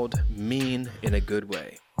called Mean in a Good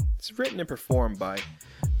Way. It's written and performed by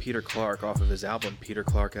Peter Clark off of his album Peter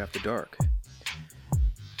Clark After Dark.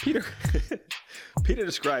 Peter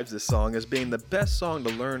describes this song as being the best song to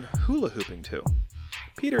learn hula hooping to.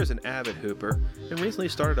 Peter is an avid hooper and recently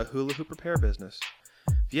started a hula hoop repair business.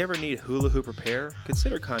 If you ever need hula hoop repair,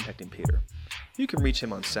 consider contacting Peter. You can reach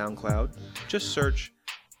him on SoundCloud. Just search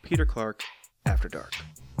Peter Clark After Dark.